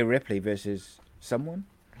Rhea Ripley versus someone?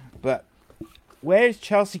 But where's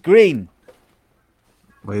Chelsea Green?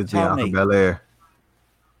 Where's Bianca Belair?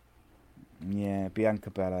 Yeah, Bianca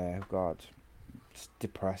Belair. God, it's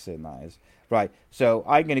depressing, that is. Right, so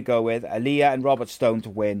I'm going to go with Aaliyah and Robert Stone to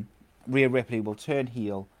win. Rhea Ripley will turn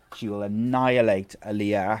heel. She will annihilate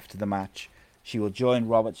Aaliyah after the match. She will join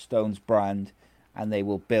Robert Stone's brand, and they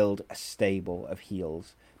will build a stable of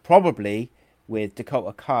heels. Probably with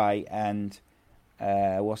Dakota Kai and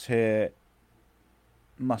what's her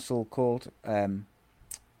muscle called?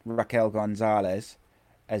 Raquel Gonzalez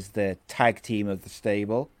as the tag team of the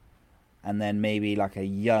stable. And then maybe like a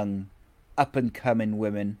young, up-and-coming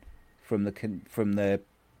woman from the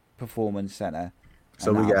Performance Center.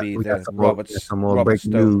 So we got some more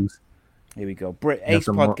breaking news. Here we go. Ace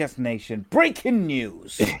Podcast Nation. Breaking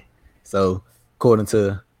news. So, according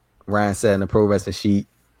to Ryan said in the Pro Wrestling Sheet,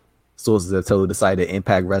 sources have told the site that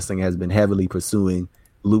Impact Wrestling has been heavily pursuing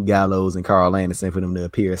Luke Gallows and Carl Anderson for them to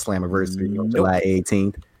appear at Slammiversary on July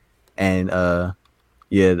 18th. And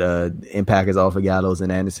Impact has offered Gallows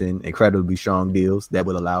and Anderson incredibly strong deals that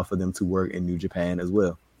would allow for them to work in New Japan as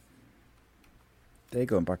well. They're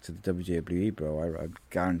going back to the WWE, bro. I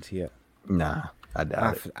guarantee it. Nah, I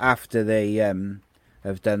doubt it. After they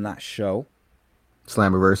have done that show.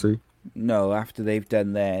 Slammiversary? No, after they've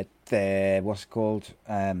done their what's it called?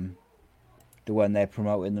 The one they're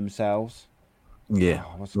promoting themselves. Yeah,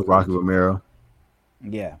 with Rocky Romero.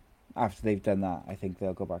 Yeah, after they've done that, I think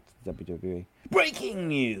they'll go back to the WWE. Breaking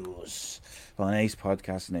news on Ace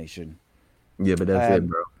Podcast Nation. Yeah, but that's it,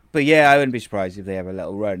 bro. But yeah, I wouldn't be surprised if they have a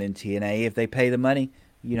little run in TNA if they pay the money.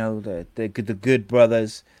 The Good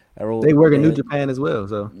Brothers are all. They work in New Japan as well,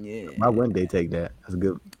 so why wouldn't they take that? That's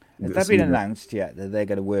good. Has that been announced yet that they're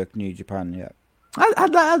going to work New Japan yet?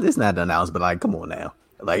 It's not announced, but come on now,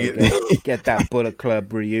 get that Bullet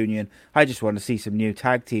Club reunion. I just want to see some new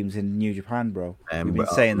tag teams in New Japan, bro. We've been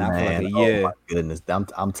saying that for like a year. Oh my goodness,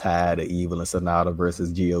 I'm tired of Evil and Sonata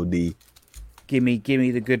versus God. Give me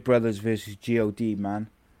the Good Brothers versus God, man.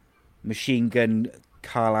 Machine Gun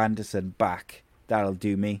Carl Anderson back. That'll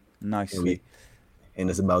do me nicely. And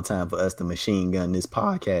it's about time for us to machine gun this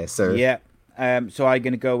podcast, sir. Yeah. So I'm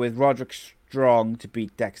going to go with Roderick Strong to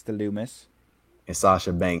beat Dexter Lumis. And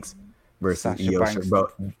Sasha Banks versus Io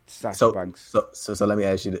Shirai. Sasha Banks. So let me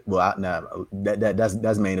ask you.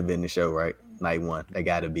 That's main event the show, right? Night 1. That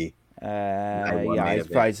got to be.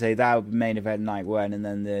 I'd say that would be main event night 1, and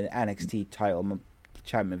then the NXT title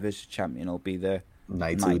champion versus champion will be the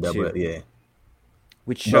night 2. Yeah.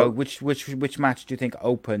 Which match do you think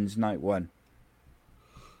opens night 1?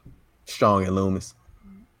 Strong and Loomis.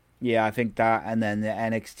 Yeah, I think that, and then the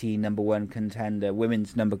NXT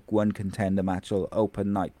women's number 1 contender match will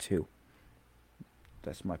open night 2.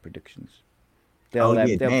 That's my predictions. They'll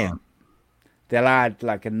add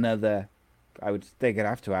like another. They're gonna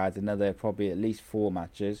have to add another probably at least 4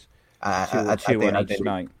 matches. Two on each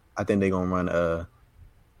night. I think they're gonna run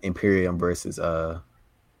Imperium versus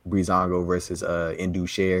Breezango versus Indu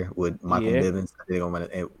Share with Michael Bivens. I think they're gonna run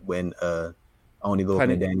it when Only Go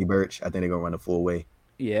and Danny Burch. I think they're gonna run a 4-way.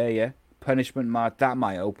 Yeah. Punishment Mark that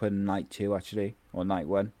might open night 2 actually, or night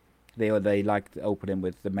 1. They like opening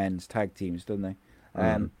with the men's tag teams, don't they?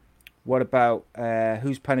 What about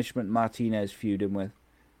who's Punishment Martinez feuding with?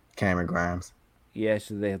 Cameron Grimes. Yeah,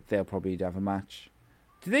 so they'll probably have a match.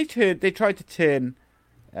 They tried to turn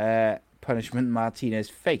Punishment Martinez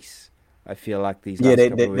face. I feel like these last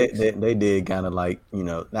couple of weeks. They did kind of like, I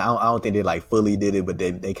don't think they like fully did it, but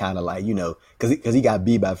they kind of like, because he got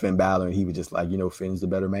beat by Finn Balor and he was just like, Finn's the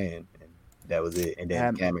better man. And that was it. And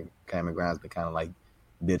then Cameron Grimes been kind of like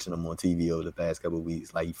bitching him on TV over the past couple of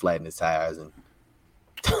weeks. Like he flattened his tires. And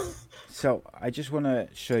So I just want to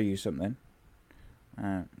show you something.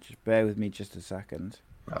 Just bear with me just a second.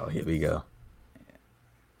 Oh, here we go.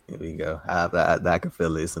 Here we go. I can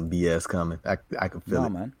feel it. Some BS coming. I can feel it.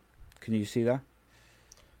 Man. Can you see that?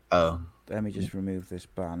 Oh. Let me just remove this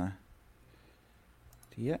banner.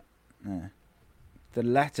 Yeah. The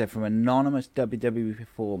letter from anonymous WWE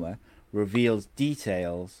performer reveals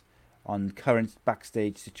details on current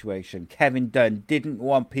backstage situation. Kevin Dunn didn't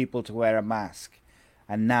want people to wear a mask,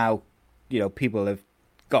 and now, people have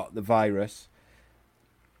got the virus.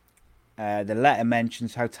 The letter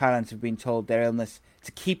mentions how talents have been told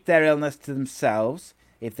to keep their illness to themselves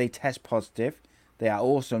if they test positive. They are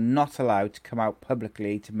also not allowed to come out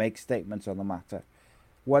publicly to make statements on the matter.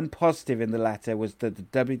 One positive in the letter was that the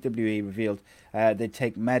WWE revealed they'd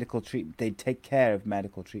take care of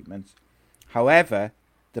medical treatments. However,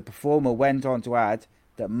 the performer went on to add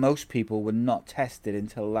that most people were not tested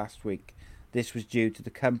until last week. This was due to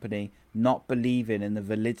the company not believing in the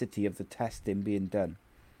validity of the testing being done.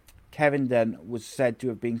 Kevin Dunn was said to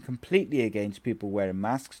have been completely against people wearing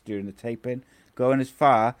masks during the taping, going as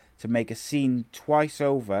far to make a scene twice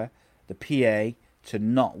over the PA to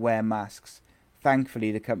not wear masks.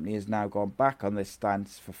 Thankfully, the company has now gone back on this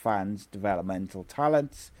stance for fans. Developmental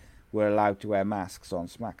talents were allowed to wear masks on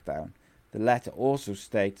SmackDown. The letter also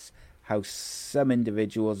states how some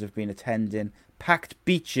individuals have been attending packed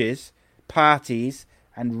beaches, parties,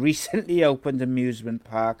 and recently opened amusement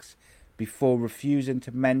parks before refusing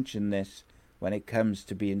to mention this when it comes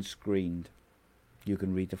to being screened. You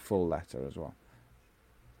can read the full letter as well.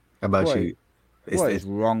 How about you? What is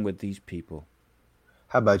wrong with these people?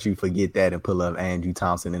 How about you forget that and pull up Andrew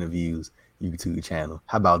Thompson interviews YouTube channel?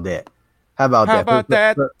 How about that?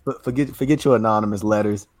 Forget your anonymous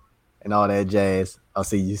letters and all that jazz. I'll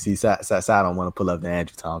see you. I don't want to pull up the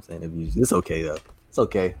Andrew Thompson interviews. It's okay though. It's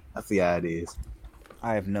okay. I see how it is.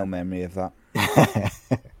 I have no memory of that.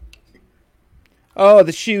 Oh,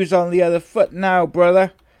 the shoe's on the other foot now,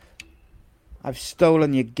 brother. I've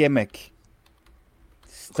stolen your gimmick.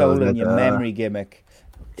 Stolen your memory gimmick.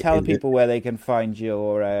 Tell people where they can find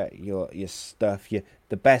your stuff.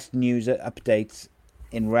 The best news updates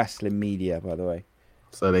in wrestling media, by the way.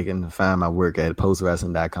 So they can find my work at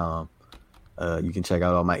postwrestling.com. You can check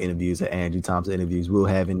out all my interviews at Andrew Thompson Interviews. We'll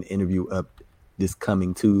have an interview up this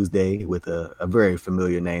coming Tuesday with a very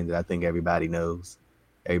familiar name that I think everybody knows.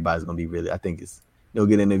 Everybody's going to be really, I think it's no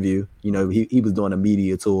good interview. He was doing a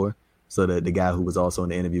media tour. So the guy who was also in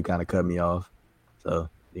the interview kind of cut me off. So,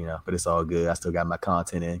 but it's all good. I still got my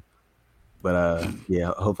content in. But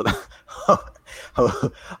yeah, hopefully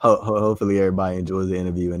everybody enjoys the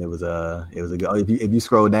interview. And it was a good. If you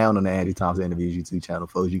scroll down on the Andrew Thompson Interviews YouTube channel,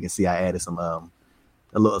 folks, you can see I added some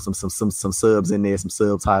subs in there, some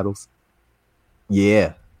subtitles.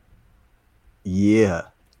 Yeah.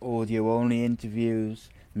 Audio only interviews,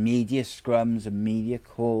 media scrums, and media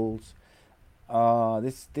calls. Oh,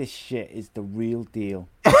 this shit is the real deal.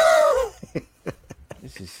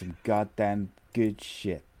 This is some goddamn good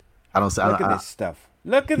shit. Look at this stuff.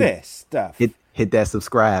 Look at this stuff. Hit that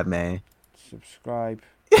subscribe, man. Subscribe.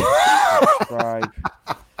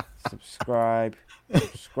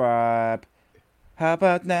 How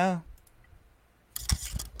about now?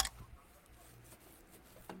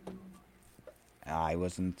 I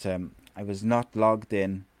was not logged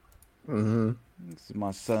in. Mm-hmm. This is my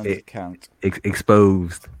son's account.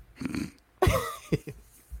 Exposed.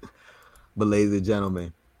 But ladies and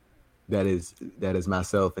gentlemen, that is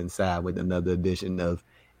myself inside with another edition of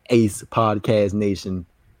Ace Podcast Nation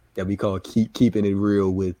that we call Keeping It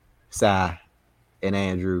Real with Cy and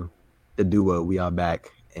Andrew, the duo. We are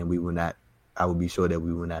back, and I will be sure that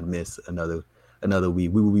we will not miss another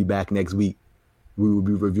week. We will be back next week. We will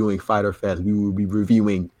be reviewing Fyter Fest. We will be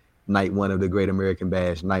reviewing Night 1 of the Great American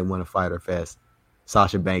Bash, Night 1 of Fyter Fest.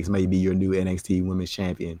 Sasha Banks may be your new NXT Women's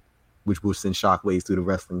Champion, which will send shockwaves through the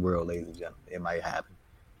wrestling world, ladies and gentlemen. It might happen.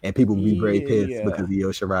 And people will be very pissed because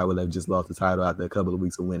Io Shirai will have just lost the title after a couple of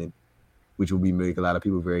weeks of winning, which will make a lot of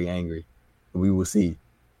people very angry. And we will see.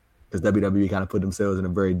 Because WWE kind of put themselves in a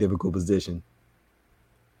very difficult position.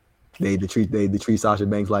 They treat Sasha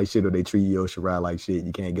Banks like shit, or they treat Io Shirai like shit.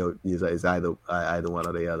 You can't go. It's either one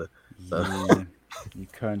or the other. So. Yeah, you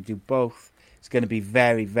can't do both. It's going to be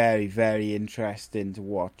very, very, very interesting to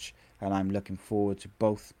watch, and I'm looking forward to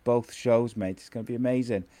both shows, mate. It's going to be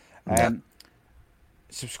amazing.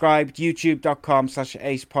 Subscribe to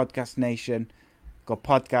youtube.com/Ace Podcast Nation. Got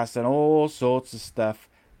podcasts and all sorts of stuff,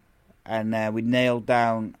 and we nailed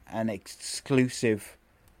down an exclusive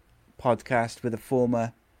podcast with a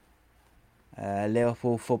former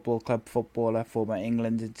Liverpool Football Club footballer, former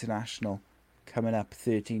England international, coming up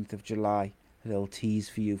 13th of July. A little tease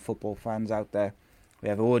for you football fans out there. We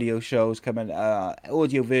have audio shows coming,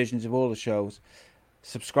 audio versions of all the shows.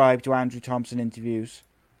 Subscribe to Andrew Thompson Interviews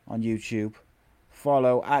on YouTube.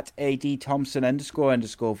 Follow at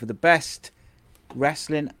 @AD_Thompson_ for the best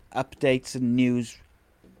wrestling updates and news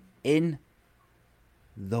in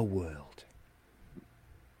the world.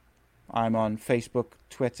 I'm on Facebook,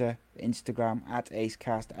 Twitter, Instagram, at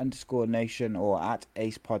acecast_nation or at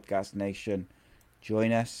acepodcastnation.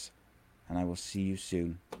 Join us, and I will see you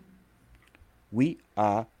soon. We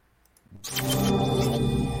are...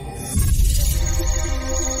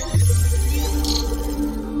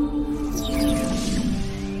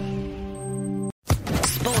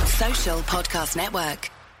 Sports Social Podcast Network.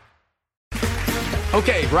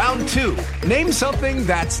 Okay, round 2. Name something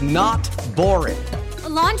that's not boring. A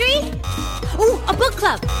laundry? Ooh, a book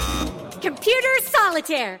club. Computer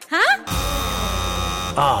solitaire, huh?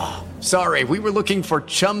 Ah, oh, sorry, we were looking for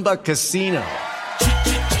Chumba Casino.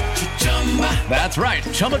 That's right,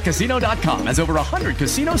 ChumbaCasino.com has over 100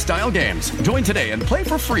 casino-style games. Join today and play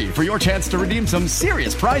for free for your chance to redeem some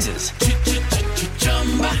serious prizes.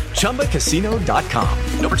 ChumbaCasino.com.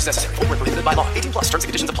 No purchase necessary. Void where prohibited by law. 18+. Terms and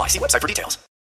conditions apply. See website for details.